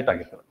ಗ್ರಾಜುಯೇಟ್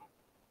ಆಗಿರ್ತದೆ.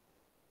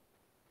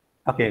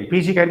 ಓಕೆ.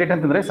 PG ಕ್ಯಾಂಡಿಡೇಟ್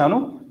ಅಂತಂದ್ರೆ ಸಾನು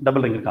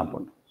ಡಬಲ್ ರಿಂಗ್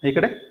ಕಾಂಪೌಂಡ್, ಈ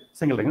ಕಡೆ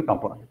ಸಿಂಗಲ್ ರಿಂಗ್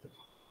ಕಾಂಪೌಂಡ್ ಆಗಿರ್ತದೆ.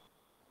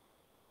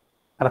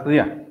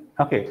 ಅರ್ಥದಿಯಾ?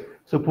 ಓಕೆ.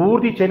 ಸೊ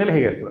ಪೂರ್ತಿ ಚೈನಲ್ಲಿ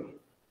ಹೇಗೆ ಇರ್ತದೆ?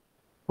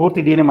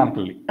 ಪೂರ್ತಿ DNA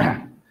ಮಾರ್ಕಲ್ಲಿ.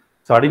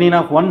 So ಅಡಿನಿನ್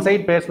of 1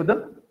 side pairs with the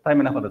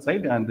thymine of other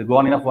side, and the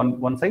guanine of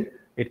one side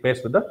it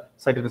pairs with the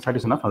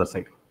cytosine of other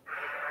side.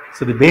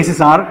 So the bases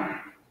are,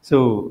 so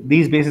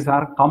these bases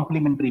are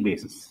complementary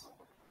bases.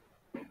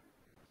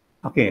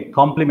 Okay.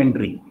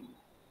 Complementary.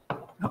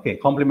 Okay.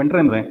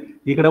 Complementary ಅಂದ್ರೆ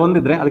ಈ ಕಡೆ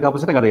ಒಂದಿದ್ರೆ ಅದಕ್ಕೆ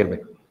opposite ಆಗಿ ಅದೇ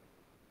ಇರಬೇಕು.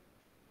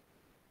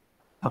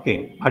 Okay.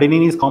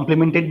 Adenine is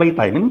complemented by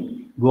thymine,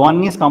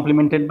 guanine is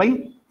complemented by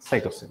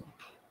cytosine.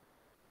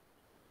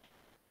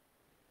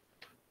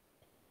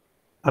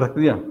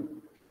 ಅರ್ಥದಿಯಾ?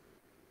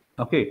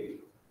 Okay.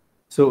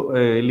 So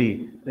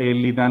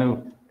ಇಲ್ಲಿ ನಾನು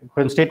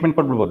ಒಂದು statement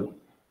ಕೊಟ್ಬಿಡ್ಬೋದು.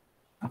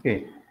 Okay.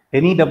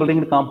 Any double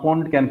ringed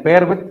compound can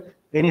pair with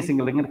any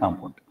single ringed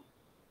compound.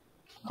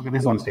 Okay,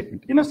 this is one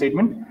statement. In a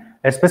statement,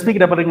 a specific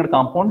double ringed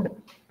compound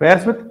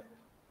pairs with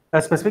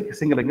a specific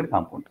single ringed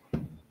compound.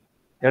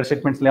 Your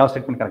statements, ಯಾವ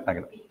statement correct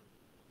ಆಗಿದೆ?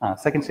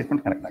 Second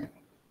statement correct ಆಗಿದೆ.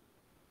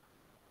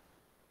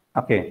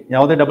 Okay,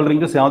 ಯಾವುದೇ double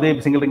rings ಯಾವುದೇ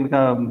single ring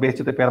base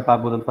ಜೊತೆ peer up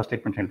ಆಗ್ಬೋದು ಅಂತ first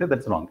statement ಹೇಳ್ತೀವಿ,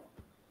 that's wrong.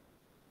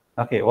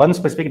 Okay, one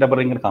specific double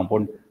ringed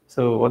compound,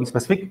 so one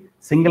specific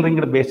single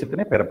ringed base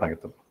ಜೊತೆನೇ ಪೇರ್ ಅಪ್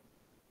ಆಗುತ್ತೆ.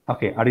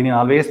 Okay, adenine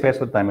always pairs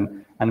with thymine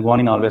and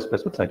guanine always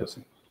pairs with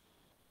cytosine.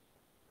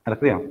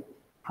 ಅರ್ಥಾಯ್ತಾ?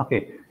 Okay,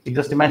 ಈಗ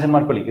just imagine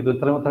ಮಾಡ್ಕೊಳ್ಳಿ, ಇದು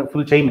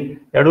full chain,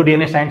 ಎರಡು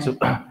DNA stands,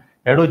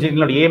 ಎರಡು gene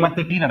ನೋಡಿ, A ಮತ್ತು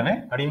T ನಡುವೆ,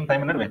 ಅಡಿನಿನ್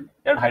ಥೈಮಿನ್ ನಡುವೆ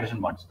ಎರಡು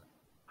ಹೈಡ್ರೋಜನ್ ಬಾಂಡ್ಸ್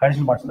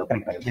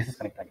ಕನೆಕ್ಟ್ ಆಗಿದೆ, ಬೇಸಿಸ್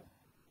ಕನೆಕ್ಟ್ ಆಗಿದೆ.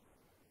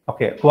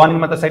 ಓಕೆ, ಗುವಾನಿನ್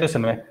ಮತ್ತು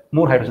ಸೈಟೋಸಿನ್ ನಡುವೆ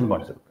 3 ಹೈಡ್ರೋಜನ್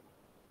ಬಾಂಡ್ಸ್ ಇರುತ್ತೆ.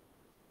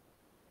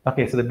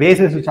 Okay, so the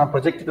bases which are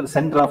projected to the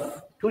centre of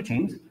 2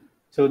 chains,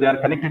 so they are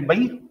connected by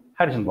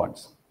hydrogen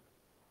bonds.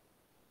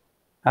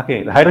 Okay,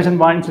 the hydrogen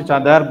bonds which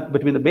are there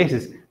between the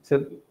bases, so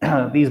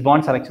these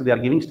bonds are actually, they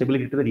are giving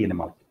stability to the DNA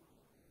molecule.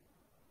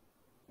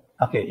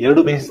 Okay,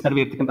 ಎರಡು basis ನಡುವೆ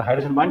ಇರ್ತಕ್ಕಂಥ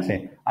hydrogen bonds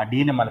ಆ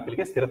DNA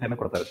ಮಾಲಿಕ್ಯೂಲ್ಗೆ ಸ್ಥಿರತೆಯನ್ನು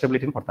ಕೊಡ್ತಾರೆ,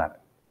 ಸ್ಟೆಬಿಲಿಟಿಯನ್ನು ಕೊಡ್ತಾರೆ.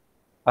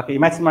 Okay,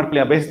 imagine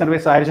ಮಾಡ್ಕೊಳ್ಳಿ, ಆ basis ನಡುವೆ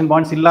ಹೈಡ್ರೋಜನ್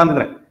ಬಾಂಡ್ಸ್ ಇಲ್ಲ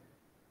ಅಂದ್ರೆ,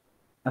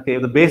 okay,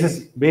 the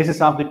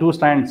basis of the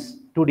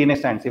 2 DNA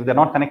strands, if they are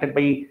not connected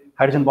by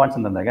hydrogen bonds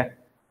ಅಂದಾಗ,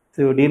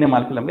 ಸೊ DNA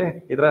ಮಾಲಿಕ್ಯೂಲ್ ನಮಗೆ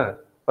ಇದರ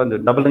ಒಂದು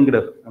ಡಬಲ್ ರಿಂಗ್ಡ್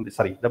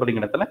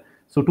ಅಂತಲ್ಲ,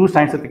 ಸೊ 2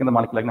 strands ಇರ್ತಕ್ಕಂಥ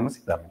ಮಾಲಿಕ್ಯೂಲ್ ಆಗಿ ನಮಗೆ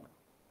ಸಿಗ್ತಾರೆ.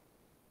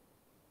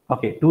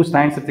 ಓಕೆ, 2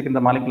 strands ಇರ್ತಕ್ಕಂಥ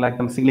ಮಾಲಿಕ್ಯೂಲ್ ಆಗಿ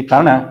ನಮಗೆ ಸಿಗ್ಲಿಕ್ಕೆ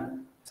ಕಾರಣ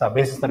ಸೊ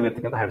ಬೇಸಿಸ್ ನಡುವೆ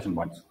ಇರ್ತಕ್ಕಂಥ ಹೈಡ್ರೋಜನ್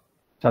ಬಾಂಡ್ಸ್,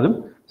 ಸೊ ಅದು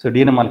ಸೊ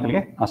DNA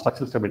ಮಾಲಿಕ್ಯೂಲ್ಗೆ ಆ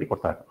ಸ್ಟ್ರಕ್ಚರಲ್ ಸ್ಟೆಬಿಲಿಟಿ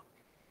ಕೊಡ್ತಾರೆ.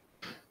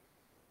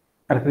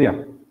 ಅರ್ಥಿದೆಯಾ?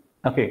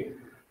 ಓಕೆ,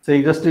 ಸೊ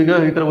ಈಗ ಜಸ್ಟ್ ಈಗ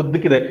ಈ ಥರ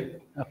ಉದ್ದಕ್ಕಿದೆ.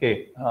 Okay,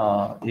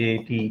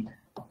 AT,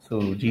 so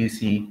GC,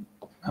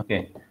 okay,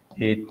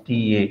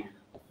 ATA,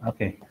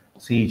 okay,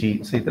 CG,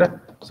 so ಈ ಥರ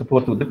ಸೊ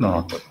ಫೋರ್ತ್ ಉದ್ದಕ್ಕೆ ನಾವು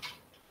ನೋಡ್ಬೋದು.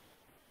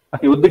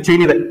 ಓಕೆ, ಉದ್ದಕ್ಕೆ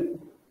ಚೈನ್ ಇದೆ.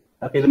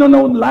 ಓಕೆ, ಇದನ್ನು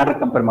ನಾವು ಒಂದು ಲ್ಯಾಡರ್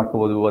ಕಂಪೇರ್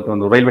ಮಾಡ್ಕೋಬೋದು ಅಥವಾ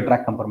ಒಂದು ರೈಲ್ವೆ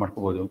ಟ್ರ್ಯಾಕ್ ಕಂಪೇರ್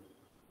ಮಾಡ್ಕೋಬೋದು.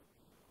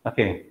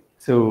 ಓಕೆ,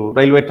 ಸೊ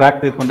ರೈಲ್ವೆ ಟ್ರ್ಯಾಕ್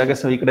ತೆಗೆದುಕೊಂಡಾಗ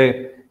ಸೊ ಈ ಕಡೆ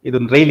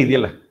ಇದೊಂದು ರೈಲ್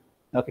ಇದೆಯಲ್ಲ,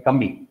 ಓಕೆ,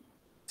 ಕಂಬಿ,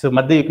 ಸೊ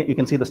ಮಧ್ಯೆ you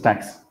can see the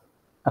stacks.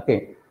 Okay,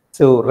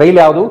 so rail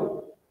ಯಾವುದು,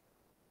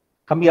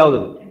 ಕಂಬಿ ಯಾವುದು?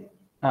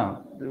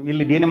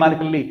 ಇಲ್ಲಿ DNA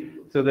molecule,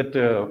 so that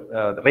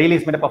rail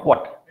is made up of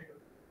what?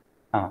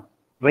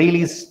 Rail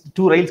is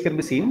 2 rails can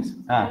be seen.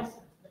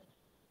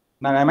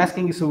 Now I'm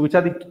asking you, so which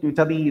are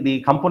the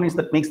components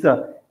that makes the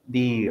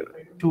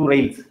 2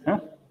 rails?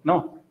 No.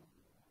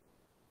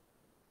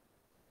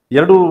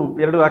 ಎರಡು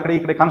ಆ ಕಡೆ ಈ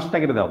ಕಡೆ constant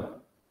ಆಗಿರೋದು ಯಾವುದು?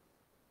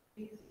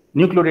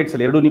 Nucleotides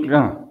ಅಲ್ಲಿ, ಎರಡು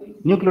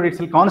nucleotides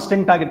ಅಲ್ಲಿ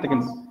ಕಾನ್ಸ್ಟೆಂಟ್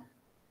ಆಗಿರ್ತಕ್ಕಂಥ,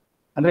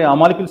 ಅಂದ್ರೆ ಆ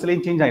ಮಾಲಿಕ್ಯೂಲ್ಸ್ ಅಲ್ಲಿ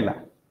ಏನು ಚೇಂಜ್ ಆಗಿಲ್ಲ.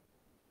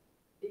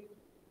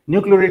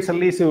 ನ್ಯೂಕ್ಲಿಯೋಟೈಡ್ಸ್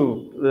ಅಲ್ಲಿ ಸೊ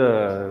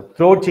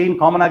ಥ್ರೋಟ್ ಚೈನ್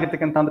ಕಾಮನ್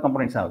ಆಗಿರ್ತಕ್ಕಂಥ ಒಂದು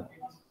ಕಾಂಪೊನೆಂಟ್ಸ್ ಯಾವುದು?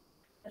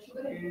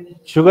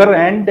 Sugar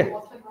and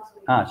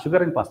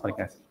phosphoric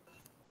acid.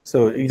 So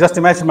ಈಗ ಜಸ್ಟ್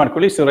ಇಮ್ಯಾಜಿನ್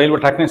ಮಾಡ್ಕೊಳ್ಳಿ, ಸೊ ರೈಲ್ವೆ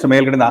ಟ್ರ್ಯಾಕ್ನ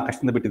ಮೇಲ್ಗಡೆಯಿಂದ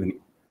ಆಕಾಶದಿಂದ ಬಿಟ್ಟಿದ್ದೀನಿ.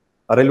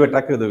 ಆ ರೈಲ್ವೆ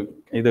ಟ್ರ್ಯಾಕ್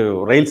ಇದು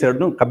ರೈಲ್ಸ್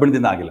ಎರಡೂ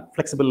ಕಬ್ಬಿಣದಿಂದ ಆಗಿಲ್ಲ,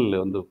 ಫ್ಲೆಕ್ಸಿಬಲ್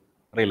ಒಂದು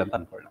ರೈಲ್ ಅಂತ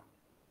ಅನ್ಕೊಳ್ಳೋಣ.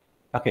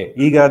 ಓಕೆ,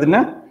 ಈಗ ಅದನ್ನ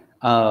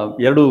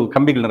ಎರಡು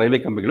ಕಂಬಿಗಳನ್ನ, ರೈಲ್ವೆ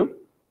ಕಂಬಿಗಳು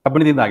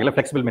ಕಬ್ಬಿಣದಿಂದ ಆಗಿಲ್ಲ,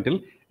 ಫ್ಲೆಕ್ಸಿಬಲ್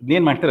ಮೆಟೀರಿಯಲ್,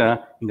 ಇನ್ನೇನು ಮಾಡ್ತೀರಾ,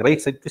 ಹಿಂಗೆ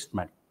ರೈಟ್ ಸೈಡ್ ಟ್ವಿಸ್ಟ್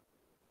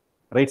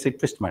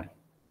ಮಾಡಿ.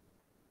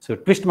 ಸೊ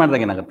ಟ್ವಿಸ್ಟ್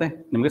ಮಾಡಿದಾಗ ಏನಾಗುತ್ತೆ,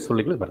 ನಿಮಗೆ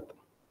ಸುರುಳಿಗಳು ಬರುತ್ತೆ.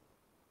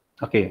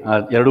 ಓಕೆ,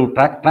 ಎರಡು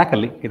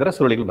ಟ್ರ್ಯಾಕಲ್ಲಿ ಈ ಥರ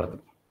ಸುರುಳಿಗಳು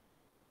ಬರ್ತದೆ.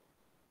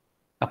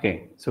 ಓಕೆ,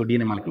 ಸೊ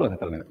DNA ಮಾಲಿಕ್ಯೂಲ್ ಅದೇ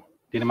ಥರನೇ ಇದೆ.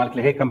 DNA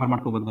ಮಾಲಿಕ್ಯೂಲ್ ಹೇಗೆ ಕಂಪೇರ್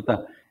ಮಾಡ್ಕೋಬೋದು ಗೊತ್ತಾ?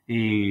 ಈ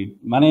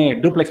ಮನೆ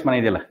ಡೂಪ್ಲೆಕ್ಸ್ ಮನೆ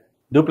ಇದೆಯಲ್ಲ,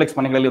 ಡೂಪ್ಲೆಕ್ಸ್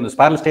ಮನೆಗಳಲ್ಲಿ ಒಂದು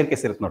ಸ್ಪೈರಲ್ ಸ್ಟೇರ್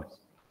ಕೇಸ್ ಇರುತ್ತೆ ನೋಡಿ,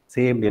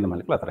 ಸೇಮ್ DNA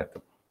ಮಾಲಿಕ್ಯೂಲ್ ಆ ಥರ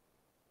ಇರ್ತದೆ.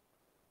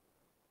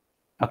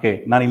 ಓಕೆ,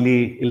 ನಾನು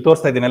ಇಲ್ಲಿ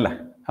ತೋರಿಸ್ತಾ ಇದ್ದೀನಲ್ಲ,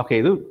 ಓಕೆ,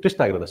 ಇದು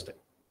ಟ್ವಿಸ್ಟ್ ಆಗಿರೋದಷ್ಟೇ.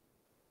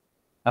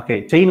 ಓಕೆ,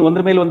 ಚೈನ್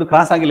ಒಂದ್ರ ಮೇಲೆ ಒಂದು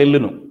ಕ್ರಾಸ್ ಆಗಿಲ್ಲ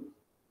ಎಲ್ಲೂ,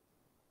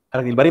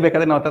 ಅದಕ್ಕೆ ಇಲ್ಲಿ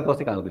ಬರಿಬೇಕಾದ್ರೆ ನಾವು ಆ ಥರ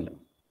ತೋರಿಸಕ್ಕೆ ಆಗೋದಿಲ್ಲ.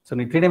 ಸೊ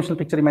ನೀವು 3 ಡೈಮೆನ್ಷನಲ್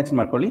ಪಿಕ್ಚರ್ ಇಮ್ಯಾಜಿನ್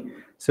ಮಾಡ್ಕೊಳ್ಳಿ.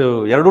 ಸೊ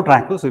ಎರಡು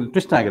ಟ್ರ್ಯಾಕು, ಸೊ ಇಲ್ಲಿ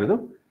ಟ್ವಿಸ್ಟ್ ಆಗಿರೋದು.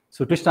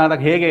 ಸೊ ಟ್ವಿಸ್ಟ್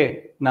ಆದಾಗ ಹೇಗೆ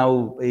ನಾವು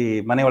ಈ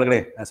ಮನೆ ಒಳಗಡೆ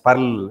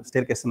ಸ್ಪೈರಲ್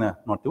ಸ್ಟೇರ್ ಕೇಸ್ನ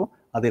ನೋಡ್ತೀವೋ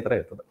ಅದೇ ಥರ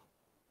ಇರ್ತದೆ.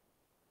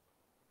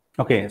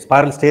 Okay,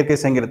 spiral stair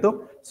case ಹೆಂಗಿರುತ್ತೋ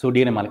so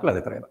DNA molecule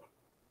ಅದೇ ಥರ ಇದೆ.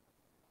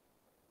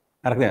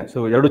 ಅರ್ಥ? ಸೊ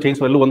ಎರಡು ಚೈನ್ಸ್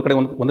ಎಲ್ಲೂ ಒಂದು ಕಡೆ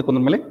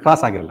ಒಂದಕ್ಕೊಂದ್ರ ಮೇಲೆ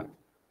ಕ್ರಾಸ್ ಆಗಿರಲ್ಲ.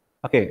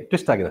 ಓಕೆ,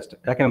 ಟ್ವಿಸ್ಟ್ ಆಗಿದೆ ಅಷ್ಟೇ.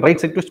 ಯಾಕೆಂದ್ರೆ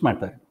ರೈಟ್ ಸೈಡ್ ಟ್ವಿಸ್ಟ್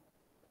ಮಾಡ್ತಾರೆ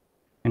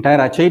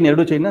ಎಂಟೈರ್ ಆ ಚೈನ್,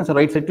 ಎರಡು ಚೈನ್ನ ಸೊ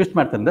ರೈಟ್ ಸೈಡ್ ಟ್ವಿಸ್ಟ್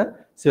ಮಾಡ್ತಾರೆ.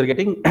 So you are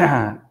getting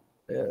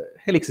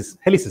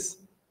ಹೆಲಿಸಿಸ್.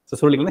 So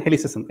ಸುರುಳಿಗಳನ್ನ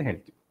ಹೆಲಿಸಿಸ್ ಅಂತ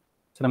ಹೇಳ್ತೀವಿ.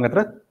 ಸೊ ನಮ್ಗೆ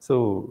ಹತ್ರ ಸೊ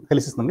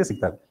ಹೆಲಿಸಿಸ್ ನಮಗೆ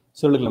ಸಿಗ್ತಾ ಇದೆ,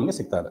 ಸುರುಳಿಗಳು ನಮಗೆ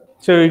ಸಿಗ್ತಾ ಇದೆ.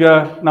 ಸೊ ಈಗ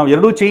ನಾವು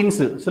ಎರಡೂ ಚೈನ್ಸ್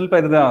ಸ್ವಲ್ಪ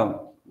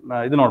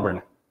ಇದು ನೋಡ್ಬೇಡ.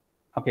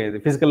 Okay,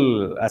 physical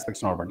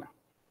aspects ನೋಡ್ಬೇಡ.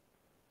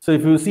 So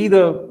if U C the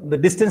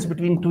distance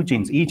between 2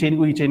 chains, ಈ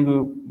ಚೈನ್ಗೂ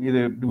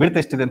ಇದು ವಿಡ್ತ್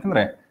ಎಷ್ಟಿದೆ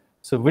ಅಂತಂದ್ರೆ,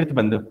 ಸೊ ವಿಡ್ತ್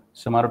ಬಂದು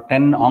ಸುಮಾರು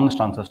 10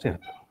 ಆಂಗ್ಸ್ಟ್ರಾಂಗ್ಸ್ ಅಷ್ಟೇ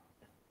ಇರುತ್ತೆ.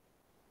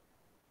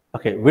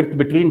 ಓಕೆ, ವಿಡ್ತ್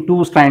ಬಿಟ್ವೀನ್ 2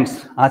 ಸ್ಟ್ಯಾಂಡ್ಸ್,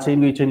 ಆ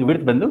ಚೈನ್ಗೂ ಈ ಚೈನ್ಗೂ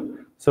ವಿಡ್ತ್ ಬಂದು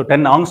ಸೊ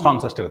 10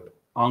 ಆಂಗ್ಸ್ಟ್ರಾಂಗ್ಸ್ ಅಷ್ಟೇ ಇರುತ್ತೆ.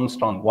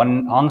 ಆಂಗ್ಸ್ಟ್ರಾಂಗ್, 1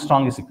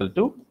 ಆಂಗ್ಸ್ಟ್ರಾಂಗ್ is equal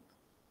to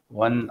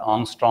 1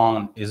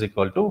 ಆಂಗ್ಸ್ಟ್ರಾಂಗ್ is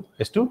equal to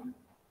ಎಷ್ಟು?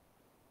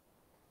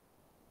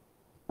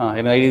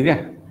 ಏನು ಐಡಿಯಾ ಇದೆಯಾ?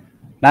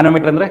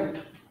 ನ್ಯಾನೋಮೀಟರ್ ಅಂದ್ರೆ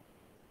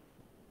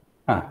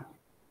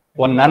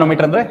 1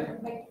 ನ್ಯಾನೋಮೀಟರ್ ಅಂದ್ರೆ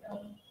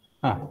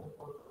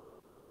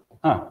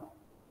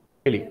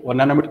ಹೇಳಿ. 1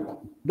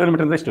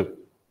 ನ್ಯಾನೋಮೀಟರ್ ಅಂದ್ರೆ ಎಷ್ಟು?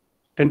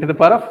 10 to the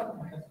power of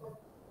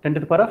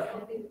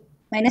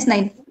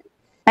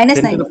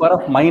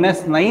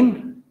 -9.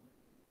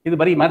 ಇದು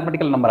ಬರೀ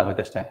ಮ್ಯಾಥಮೆಟಿಕಲ್ ನಂಬರ್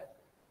ಆಗುತ್ತೆ ಅಷ್ಟೇ.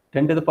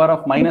 10 to the power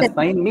of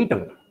 -9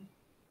 metre.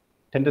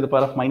 10 to the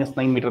power of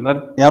 -9 metre ಅಂದ್ರೆ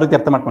ಯಾವ ರೀತಿ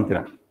ಅರ್ಥ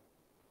ಮಾಡ್ಕೊಂತೀರಾ?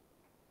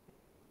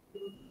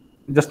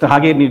 ಜಸ್ಟ್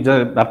ಹಾಗೆ ನೀವು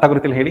ಅರ್ಥ ಆಗೋ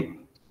ರೀತಿಯಲ್ಲಿ ಹೇಳಿ.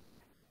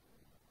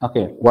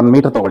 ಓಕೆ, 1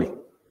 ಮೀಟರ್ ತಗೊಳ್ಳಿ,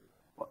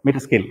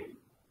 metre scale.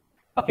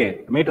 Okay,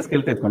 metre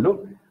scale ತೆಗೆದುಕೊಂಡು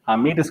ಆ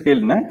ಮೀಟರ್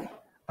ಸ್ಕೇಲ್ನ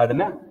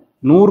ಅದನ್ನ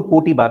 100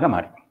 ಕೋಟಿ ಭಾಗ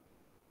ಮಾಡಿ.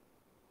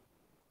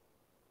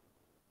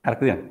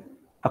 ಅರ್ಥಿದೆಯಾ?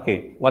 Okay,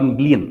 1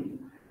 billion.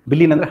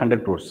 ಬಿಲಿಯನ್ ಅಂದ್ರೆ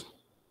 100 crores.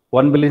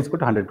 1 ಬಿಲಿಯನ್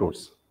ಕೊಟ್ಟು 100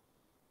 crores.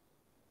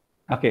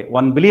 ಓಕೆ,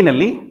 1 ಬಿಲಿಯನ್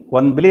ಅಲ್ಲಿ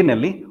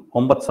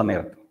 9 ಸೊನ್ನೆ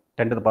ಇರುತ್ತೆ.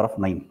 10 to the power of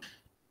 9.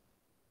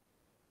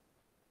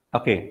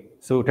 Okay,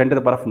 so 10 to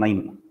the power of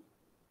 9.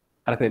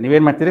 ಅರ್ಥ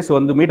ನೀವೇನು ಮಾಡ್ತೀರಿ? ಸೊ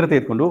ಒಂದು ಮೀಟರ್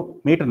ತೆಗೆದುಕೊಂಡು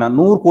ಮೀಟರ್ನ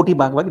 100 ಕೋಟಿ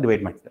ಭಾಗವಾಗಿ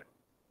ಡಿವೈಡ್ ಮಾಡ್ತೀರಿ.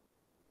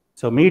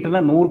 ಸೊ ಮೀಟರ್ನ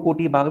 100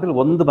 ಕೋಟಿ ಭಾಗದಲ್ಲಿ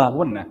ಒಂದು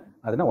ಭಾಗವನ್ನು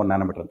ಅದನ್ನ 1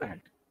 ನ್ಯಾನೋಮೀಟರ್ ಅಂತ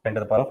ಹೇಳ್ತೀವಿ. 10 to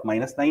the power of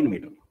 -9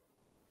 metre.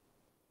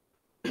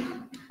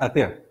 ಅರ್ಥ?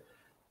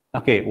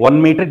 Okay, 1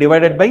 metre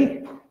divided by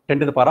 10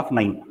 to the power of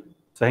 9.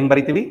 So ಹೆಂಗೆ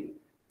ಬರೀತೀವಿ?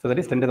 So that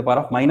is 10 to the power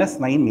of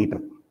 -9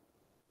 metre.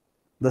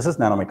 This is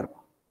nanometre.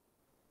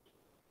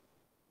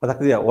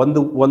 ಗೊತ್ತಾಗ್ತಿದೆಯಾ?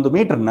 ಒಂದು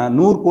ಮೀಟರ್ನ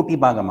 100 ಕೋಟಿ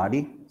ಭಾಗ ಮಾಡಿ,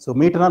 ಸೊ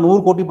ಮೀಟರ್ನ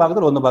 100 ಕೋಟಿ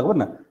ಭಾಗದಲ್ಲಿ ಒಂದು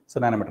ಭಾಗವನ್ನು ಸೊ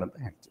ನ್ಯಾನೋಮೀಟರ್ ಅಂತ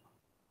ಹೇಳ್ತೀವಿ.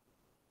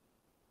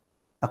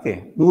 ಓಕೆ,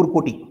 100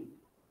 ಕೋಟಿ.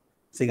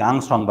 ಸೊ ಈಗ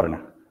ಆಂಗ್ಸ್ಟ್ರಾಂಗ್ ಬರೋಣ.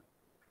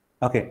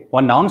 ಓಕೆ,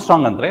 1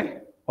 ಆಂಗ್ಸ್ಟ್ರಾಂಗ್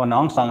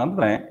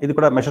ಅಂದರೆ ಇದು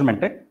ಕೂಡ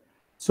ಮೆಷರ್ಮೆಂಟೇ.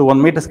 ಸೊ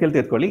 1 ಮೀಟರ್ ಸ್ಕೇಲ್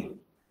ತೆಗೆದುಕೊಳ್ಳಿ.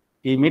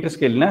 ಈ ಮೀಟರ್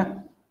ಸ್ಕೇಲ್ನ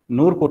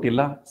 100 ಕೋಟಿ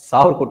ಇಲ್ಲ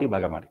 1000 ಕೋಟಿ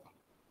ಭಾಗ ಮಾಡಿ.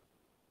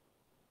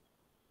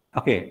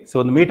 ಓಕೆ, ಸೊ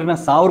ಒಂದು ಮೀಟರ್ನ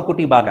 1000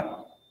 ಕೋಟಿ ಭಾಗ.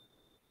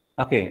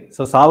 ಓಕೆ,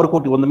 ಸೊ 1000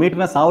 ಕೋಟಿ, ಒಂದು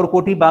ಮೀಟರ್ನ 1000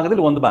 ಕೋಟಿ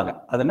ಭಾಗದಲ್ಲಿ ಒಂದು ಭಾಗ,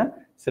 ಅದನ್ನ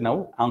ಸೊ ನಾವು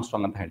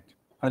ಆಂಗ್ಸ್ಟ್ರಾಂಗ್ ಅಂತ ಹೇಳ್ತೀವಿ.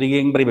 ಅಂದ್ರೆ ಈಗ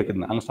ಹೆಂಗ್ ಬರೀಬೇಕು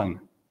ಇದನ್ನ? ಆಂಗ್ಸ್ಟ್ರಾಂಗ್ನ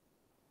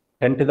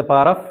 10 to the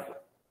power of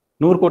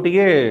 100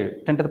 ಕೋಟಿಗೆ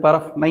 10 to the power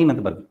of 9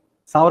 ಅಂತ ಬರ್ತೀವಿ.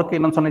 1000ಕ್ಕೆ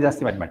ಇನ್ನೊಂದು ಸೊನ್ನೆ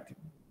ಜಾಸ್ತಿ ಮಾಡಿ ಮಾಡ್ತೀವಿ.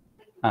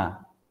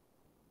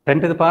 10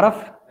 to the power of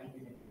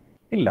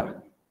ಇಲ್ಲ,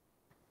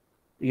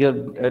 ಈಗ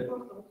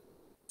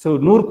ಸೊ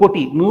 100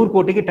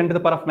 ಕೋಟಿಗೆ 10 to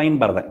the power of 9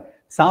 ಬರ್ದೆ.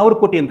 1000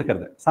 ಕೋಟಿ ಅಂತ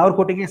ಕರೆದೆ. 1000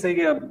 ಕೋಟಿಗೆ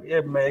ಈಗ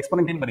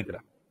ಎಕ್ಸ್ಪೋನೆಂಟ್ ಏನು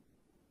ಬರೀತೀರಾ?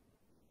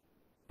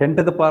 10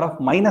 to the power of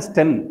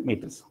 -10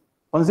 metres.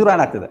 1 0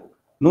 add ಆಗ್ತದೆ.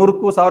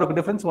 100ಕ್ಕೂ 1000ಕ್ಕೂ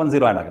ಡಿಫ್ರೆನ್ಸ್ 1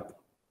 0 ಆ್ಯಡ್ ಆಗುತ್ತೆ.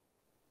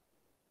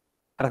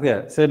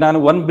 ಸೊ ನಾನು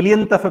 1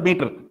 ಬಿಲಿಯನ್ತ್ ಆಫ್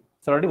ಮೀಟರ್,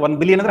 ಸಾರಿ 1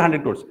 ಬಿಲಿಯನ್ ಅಂದ್ರೆ 100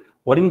 crores.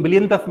 1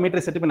 ಬಿಲಿಯನ್ತ್ of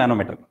metre set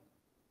nanometre.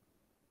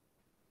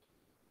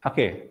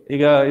 Okay,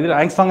 ಈಗ ಇದ್ರ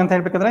ಆಂಗ್ಸ್ಟ್ರಾಂಗ್ ಅಂತ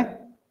ಹೇಳ್ಬೇಕಂದ್ರೆ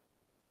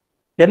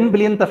 10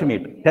 ಬಿಲಿಯನ್ತ್ of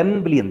metre,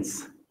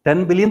 10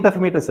 ಬಿಲಿಯನ್ತ್ of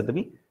metre set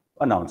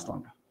 1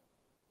 ಆಂಗ್ಸ್ಟ್ರಾಂಗ್.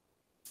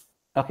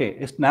 Okay,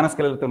 ಎಷ್ಟು ನ್ಯಾನೋ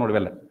ಸ್ಕೇಲ್ ಇರುತ್ತೆ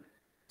ನೋಡಿವೆಲ್ಲ.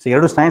 ಸೊ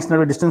 2 ಸ್ಟ್ಯಾಂಡ್ಸ್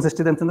ನಡುವೆ ಡಿಸ್ಟೆನ್ಸ್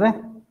ಎಷ್ಟಿದೆ ಅಂತಂದ್ರೆ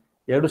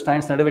 2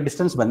 ಸ್ಟ್ಯಾಂಡ್ಸ್ ನಡುವೆ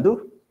ಡಿಸ್ಟೆನ್ಸ್ ಬಂದು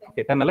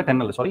 10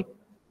 ಅಲ್ಲ ಸಾರಿ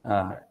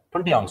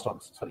 20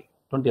 ಆಂಗ್ಸ್ಟ್ರಾಂಗ್ಸ್. ಸಾರಿ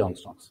 20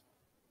 ಆಂಗ್ಸ್ಟ್ರಾಂಗ್ಸ್.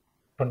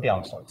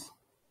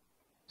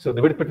 So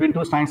the width between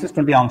 2 strands is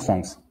 20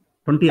 angstroms.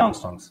 20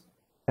 angstroms.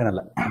 10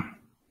 ಅಲ್ಲ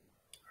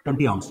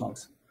 20 angstroms.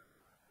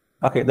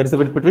 Okay, that is the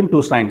width between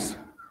 2 strands.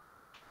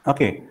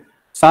 Okay,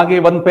 so ಹಾಗೆ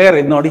ಒಂದು ಪೇರ್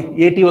ಇದು ನೋಡಿ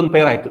 80 ಒಂದು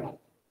ಪೇರ್ ಆಯಿತು.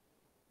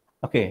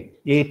 ಓಕೆ,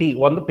 80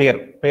 ಒಂದು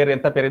ಪೇರ್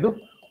ಎಂತ ಪೇರ್ ಇದು?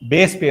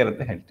 ಬೇಸ್ ಪೇರ್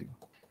ಅಂತ ಹೇಳ್ತೀವಿ.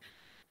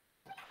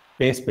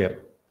 ಬೇಸ್ ಪೇರ್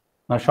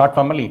ನಾವು ಶಾರ್ಟ್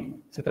ಫಾರ್ಮ್ ಅಲ್ಲಿ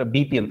ಚಿತ್ರ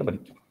BP ಅಂತ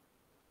ಬರೀತೀವಿ.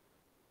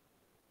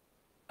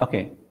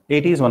 Okay,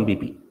 80 is 1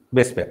 BP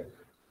base peer.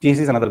 GC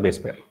is another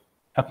base peer.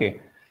 Okay,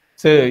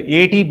 so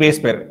 80 base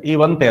peer, ಈ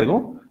ಒಂದು ಪೇರ್ಗೂ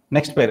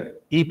ನೆಕ್ಸ್ಟ್ ಪೇರ್,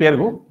 ಈ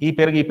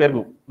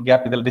ಪೇರ್ಗೂ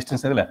ಗ್ಯಾಪ್ ಇದೆಲ್ಲ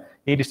ಡಿಸ್ಟೆನ್ಸ್ ಇದೆಲ್ಲ,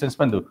 ಈ ಡಿಸ್ಟೆನ್ಸ್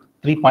ಬಂದು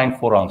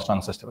 3.4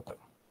 ಆಂಗ್ಸ್ಟ್ರಾಂಗ್ಸ್ ಅಷ್ಟಿರುತ್ತೆ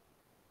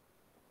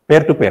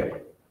peer to peer.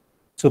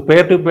 So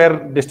pair to peer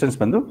distance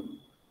ಬಂದು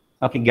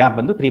ಓಕೆ ಗ್ಯಾಪ್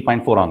ಬಂದು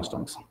 3.4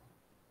 ಆಂಗ್ಸ್ಟ್ರಾಂಗ್ಸ್.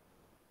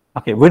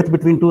 Okay, width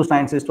between 2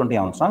 strands is 20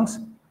 angstroms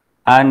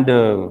and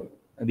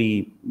the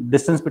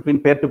distance between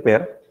pair to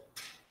pair,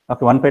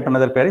 okay, one pair to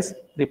another pair is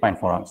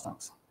 3.4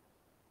 angstroms.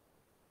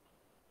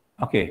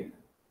 Okay,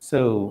 so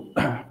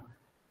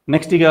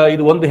next ಈಗ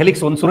ಇದು ಒಂದು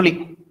helix, ಒಂದು ಸುರುಳಿ.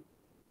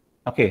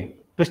 Okay,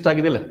 twist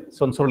ಆಗಿದೆಯಲ್ಲ. So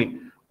ಒಂದು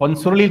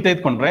ಸುರುಳಿ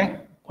ತೆಗೆದುಕೊಂಡ್ರೆ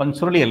ಒಂದು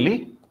ಸುರುಳಿಯಲ್ಲಿ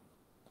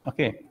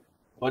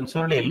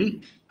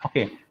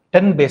ಓಕೆ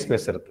 10 ಬೇಸ್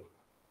ಪೇರ್ಸ್ ಇರುತ್ತೆ.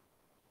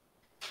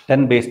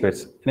 10 base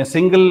pairs in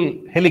single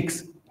helix.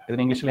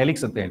 ಇದನ್ನ ಇಂಗ್ಲಿಷಲ್ಲಿ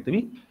ಹೆಲಿಕ್ಸ್ ಅಂತ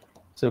ಹೇಳ್ತೀವಿ.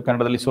 ಸೊ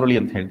ಕನ್ನಡದಲ್ಲಿ ಸುರುಳಿ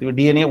ಅಂತ ಹೇಳ್ತೀವಿ.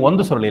 DNA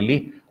ಒಂದು ಸುರುಳಿಯಲ್ಲಿ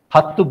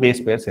 10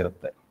 ಬೇಸ್ ಪೇರ್ಸ್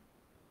ಇರುತ್ತೆ.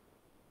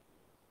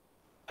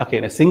 Okay,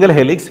 single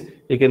helix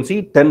you can see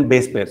 10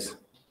 base pairs.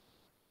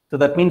 So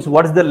that means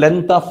what is the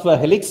length of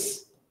helix?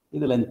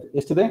 ಇದು ಲೆಂತ್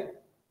ಎಷ್ಟಿದೆ?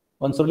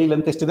 ಒಂದು ಸುರುಳಿ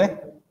ಲೆಂತ್ ಎಷ್ಟಿದೆ?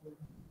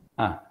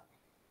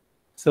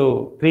 So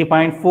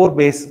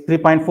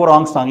 3.4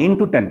 ಆಂಗ್ಸ್ಟ್ರಾಂಗ್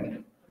into 10.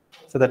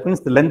 So that means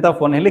the length of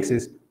one helix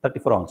is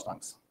 34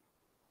 angstroms.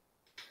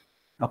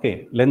 Okay,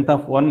 length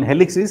of one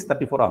helix is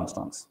 34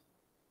 angstroms.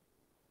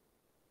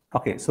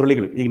 Okay,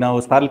 ಸುರುಳಿಗಳು. ಈಗ ನಾವು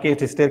spiral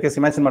stair case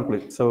imagine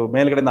ಮಾಡ್ಕೊಳ್ಳಿ. So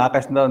ಮೇಲ್ಗಡೆಯಿಂದ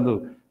ಆಕಾಶದಿಂದ ಒಂದು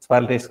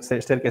ಸ್ಪೈರಲ್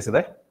ಸ್ಟೇರ್ ಕೇಸ್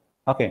ಇದೆ.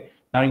 ಓಕೆ,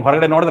 ನಾವು ಈಗ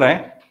ಹೊರಗಡೆ ನೋಡಿದ್ರೆ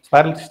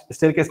ಸ್ಪೈರಲ್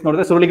ಸ್ಟೇರ್ ಕೇಸ್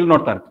ನೋಡಿದ್ರೆ ಸುರುಳಿಗಳು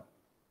ನೋಡ್ತಾ ಇರ್ತೀವಿ.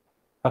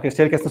 ಓಕೆ,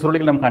 ಸ್ಟೇರ್ ಕೇಸ್ನ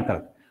ಸುರುಳಿಗಳು ನಮ್ಗೆ ಕಾಣ್ತಾ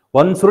ಇರುತ್ತೆ.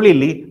 ಒಂದು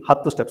ಸುರುಳಿಯಲ್ಲಿ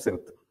 10 ಸ್ಟೆಪ್ಸ್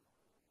ಇರುತ್ತೆ.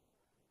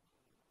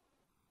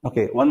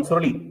 ಓಕೆ, ಒಂದು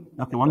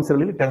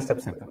ಸುರುಳಿಯಲ್ಲಿ 10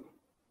 ಸ್ಟೆಪ್ಸ್ ಇರ್ತವೆ.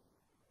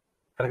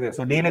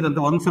 ಸೊ DNA ಅಂತ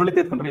ಒಂದು ಸುರುಳಿ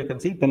ತೆಗೆದುಕೊಂಡ್ರೆ you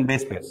can see 10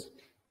 base pairs.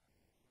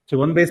 So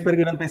ಒಂದು ಬೇಸ್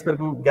ಪೇರ್ಗೆ ಇನ್ನೊಂದು ಬೇಸ್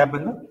ಪೇರ್ಗೂ ಗ್ಯಾಪ್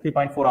ಬಂದು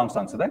 3.4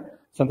 ಆಂಗ್ಸ್ಟ್ರಾಂಗ್ಸ್ ಇದೆ.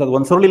 ಸೊ ಅಂತ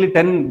ಒಂದು ಸುರುಳಿಲಿ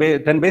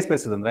 10 ಬೇಸ್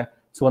ಪೇರ್ಸ್ ಇದೆ ಅಂದ್ರೆ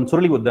ಸೊ ಒಂದು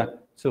ಸುರುಳಿ ಉದ್ದ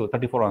ಸೊ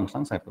 34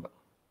 ಆಂಗ್ಸ್ಟ್ರಾಂಗ್ಸ್ ಆಗ್ತದೆ.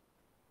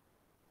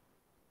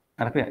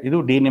 ಅರ್ಥಾತ್ ಇದು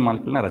DNA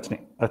ಮಾಲಿಕ್ಯೂಲ್ನ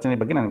ರಚನೆ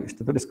ಬಗ್ಗೆ ನಾನು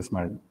ಇಷ್ಟೊತ್ತು ಡಿಸ್ಕಸ್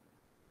ಮಾಡಿದ್ವಿ.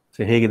 ಸೊ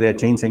ಹೇಗಿದೆ,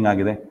 ಚೈನ್ಸ್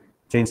ಹೆಂಗಾಗಿದೆ,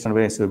 ಚೈನ್ಸ್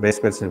ನಡುವೆ ಬೇಸ್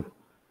ಪೇರ್ಸ್,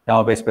 ಯಾವ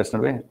ಬೇಸ್ ಪೇರ್ಸ್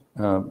ನಡುವೆ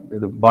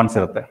ಇದು ಬಾಂಡ್ಸ್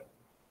ಇರುತ್ತೆ.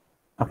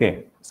 ಓಕೆ,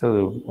 ಸೊ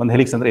ಒಂದು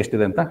ಹೆಲಿಕ್ಸ್ ಅಂದರೆ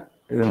ಎಷ್ಟಿದೆ ಅಂತ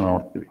ಇದನ್ನು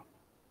ನೋಡ್ತೀವಿ.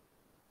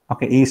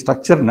 ಓಕೆ, ಈ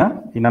ಸ್ಟ್ರಕ್ಚರ್ನ,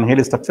 ಈ ನಾನು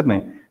ಹೇಳಿದ ಸ್ಟ್ರಕ್ಚರ್ನ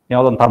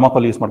ಯಾವುದೊಂದು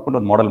ಥರ್ಮಾಕೋಲ್ ಯೂಸ್ ಮಾಡ್ಕೊಂಡು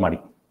ಒಂದು ಮಾಡೆಲ್ ಮಾಡಿ,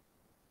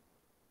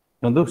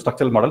 ಒಂದು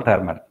ಸ್ಟ್ರಕ್ಚರಲ್ ಮಾಡೆಲ್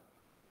ತಯಾರು ಮಾಡಿ.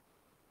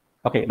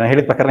 ಓಕೆ, ನಾನು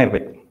ಹೇಳಿದ ಪ್ರಕಾರನೇ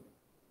ಇರಬೇಕು.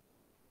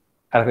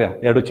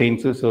 ಎರಡು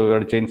ಚೈನ್ಸು, ಸೊ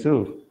ಎರಡು ಚೈನ್ಸು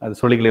ಅದು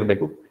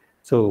ಸುರುಳಿಗಳಿರಬೇಕು.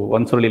 ಸೊ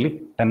ಒಂದು ಸುರುಳಿಲಿ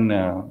 10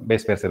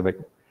 ಬೇಸ್ ಪೇರ್ಸ್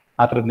ಇರಬೇಕು.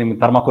 ಆ ಥರದ್ದು ನಿಮ್ಗೆ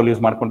ಥರ್ಮಾಕೋಲ್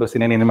ಯೂಸ್ ಮಾಡಿಕೊಂಡು,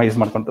 ಸಿನೆನಿಮಾ ಯೂಸ್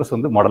ಮಾಡ್ಕೊಂಡು ಸೊ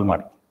ಒಂದು ಮಾಡೆಲ್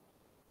ಮಾಡಿ.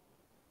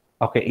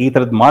 ಓಕೆ, ಈ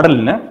ಥರದ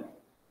ಮಾಡೆಲ್ನ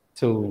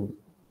so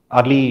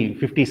early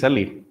 50s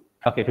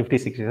okay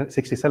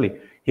 50-60s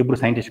ಇಬ್ಬರು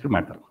ಸೈಂಟಿಸ್ಟ್ಗಳು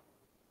ಮಾಡ್ತಾರೆ.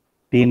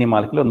 DNA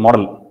ಮಾಲಿಕ್ಯೂಲ್ ಒಂದು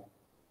ಮಾಡೆಲ್,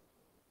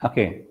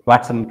 ಓಕೆ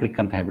ವ್ಯಾಟ್ಸನ್ ಕ್ರಿಕ್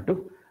ಅಂತ ಹೇಳ್ಬಿಟ್ಟು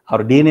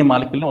ಅವರು DNA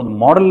ಮಾಲಿಕ್ಯೂಲ್ನ ಒಂದು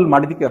ಮಾಡೆಲ್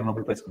ಮಾಡಿದ್ದಕ್ಕೆ ಅವ್ರು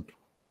ನೊಬೆಲ್ ಪ್ರೈಸ್ ಕೊಟ್ಟರು.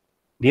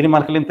 DNA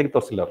ಮಾಲಿಕ್ಯೂಲ್ ಅಂತ ತೆಗೆದು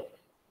ತೋರಿಸಿಲ್ಲ ಅವರು.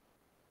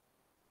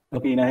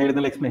 ಓಕೆ, ನಾನು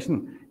ಹೇಳಿದಲ್ಲ ಎಕ್ಸ್ಪ್ಲನೇಷನ್,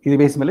 ಇದು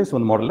ಬೇಸ್ ಮೇಲೆ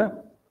ಒಂದು ಮಾಡೆಲ್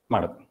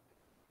ಮಾಡೋದು.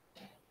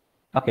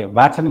 Okay,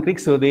 Watson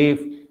ಕ್ರಿಕ್, so they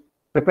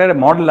prepare A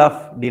model of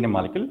DNA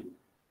molecule.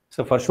 So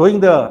for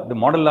showing the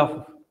model of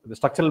the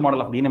structural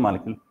model of DNA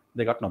molecule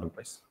they got Nobel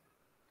prize.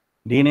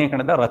 DNA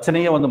ಕಣದ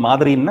ರಚನೆಯ ಒಂದು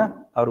ಮಾದರಿಯನ್ನ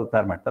ಅವರು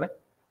ತಯಾರು ಮಾಡ್ತಾರೆ.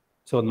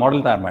 ಸೊ ಒಂದು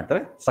ಮಾಡೆಲ್ ತಯಾರು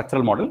ಮಾಡ್ತಾರೆ,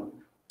 structural model.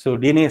 So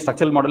DNA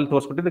structural model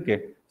ತೋರಿಸ್ಕೊಟ್ಟಿದ್ದಕ್ಕೆ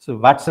so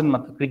Watson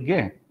ಮತ್ತು ಕ್ರಿಕ್ಗೆ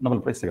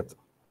ನೊಬೆಲ್ ಪ್ರೈಸ್ ಸಿಗುತ್ತೆ.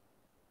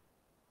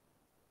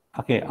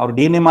 ಓಕೆ, ಅವ್ರು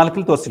DNA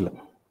ಮಾಲಿಕ್ಯೂಲ್ ತೋರಿಸಿಲ್ಲ,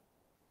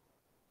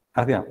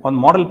 ಅದೇ ಒಂದು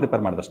ಮಾಡೆಲ್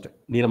ಪ್ರಿಪೇರ್ ಮಾಡಿದಷ್ಟೇ.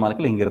 DNA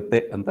ಮಾಲಿಕ್ಯೂಲ್ ಹಿಂಗಿರುತ್ತೆ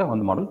ಅಂತ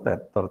ಒಂದು ಮಾಡೆಲ್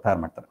ತಯಾರು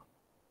ಮಾಡ್ತಾರೆ.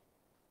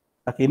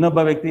 ಓಕೆ, ಇನ್ನೊಬ್ಬ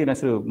ವ್ಯಕ್ತಿ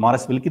ಹೆಸರು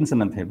ಮಾರಿಸ್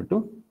ವಿಲ್ಕಿನ್ಸನ್ ಅಂತ ಹೇಳ್ಬಿಟ್ಟು.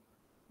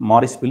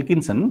 ಮಾರಿಸ್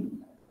Wilkinson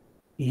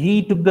he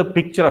took the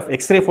picture of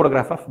X-ray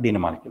photograph of DNA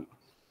molecule.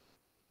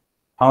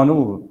 ಅವನು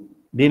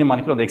DNA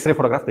ಮಾಲಿಕ್ಯೂಲ್ ಒಂದು ಎಕ್ಸ್ರೇ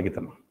ಫೋಟೋಗ್ರಾಫ್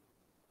ತೆಗಿತಾನೆ.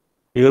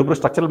 ಇವರಿಬ್ಬರು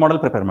ಸ್ಟ್ರಕ್ಚರಲ್ ಮಾಡೆಲ್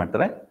ಪ್ರಿಪೇರ್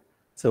ಮಾಡ್ತಾರೆ.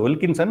 ಸೊ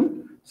ವಿಲ್ಕಿನ್ಸನ್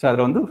ಸೊ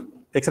ಅದರ ಒಂದು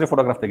x ray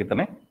photograph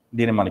ತೆಗಿತಾನೆ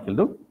DNA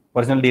ಮಾಲಿಕ್ಯೂಲ್ದು,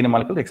 original DNA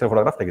molecule x ray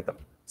photograph ತೆಗಿತಾನೆ,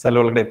 cell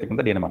ಒಳಗಡೆ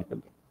ಇರ್ತಕ್ಕಂಥ DNA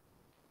ಮಾಲಿಕ್ಯೂಲ್.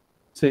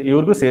 ಸೊ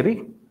ಇವ್ರಿಗೂ ಸೇರಿ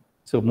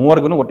ಸೊ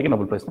ಮೂವರ್ಗು ಒಟ್ಟಿಗೆ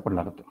Nobel ಪ್ರೈಸ್ನ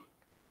ಕೊಡಲಾಗುತ್ತೆ.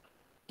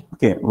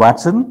 Okay,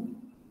 Watson,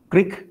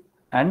 ಕ್ರಿಕ್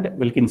and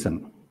Wilkinson.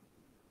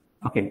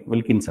 Okay,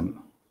 Wilkinson.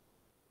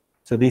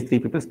 So these three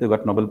people, they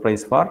got Nobel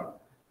Prize for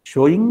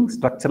showing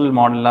structural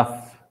model of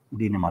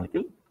DNA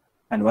molecule,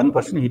 and one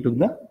person he took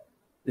the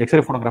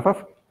X-ray photograph of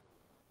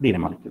DNA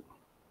molecule.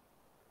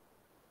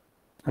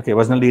 Okay,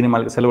 original DNA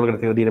molecule, cell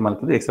ಒಳಗಡೆ DNA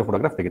molecule X-ray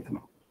photograph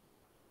ತೆಗಿತಾನೆ.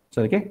 So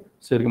ಅದಕ್ಕೆ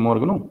so ಇವರಿಗೆ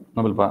ಮೂವರ್ಗು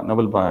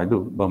Nobel ಇದು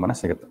ಬಹುಮಾನ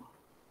ಸಿಗುತ್ತೆ.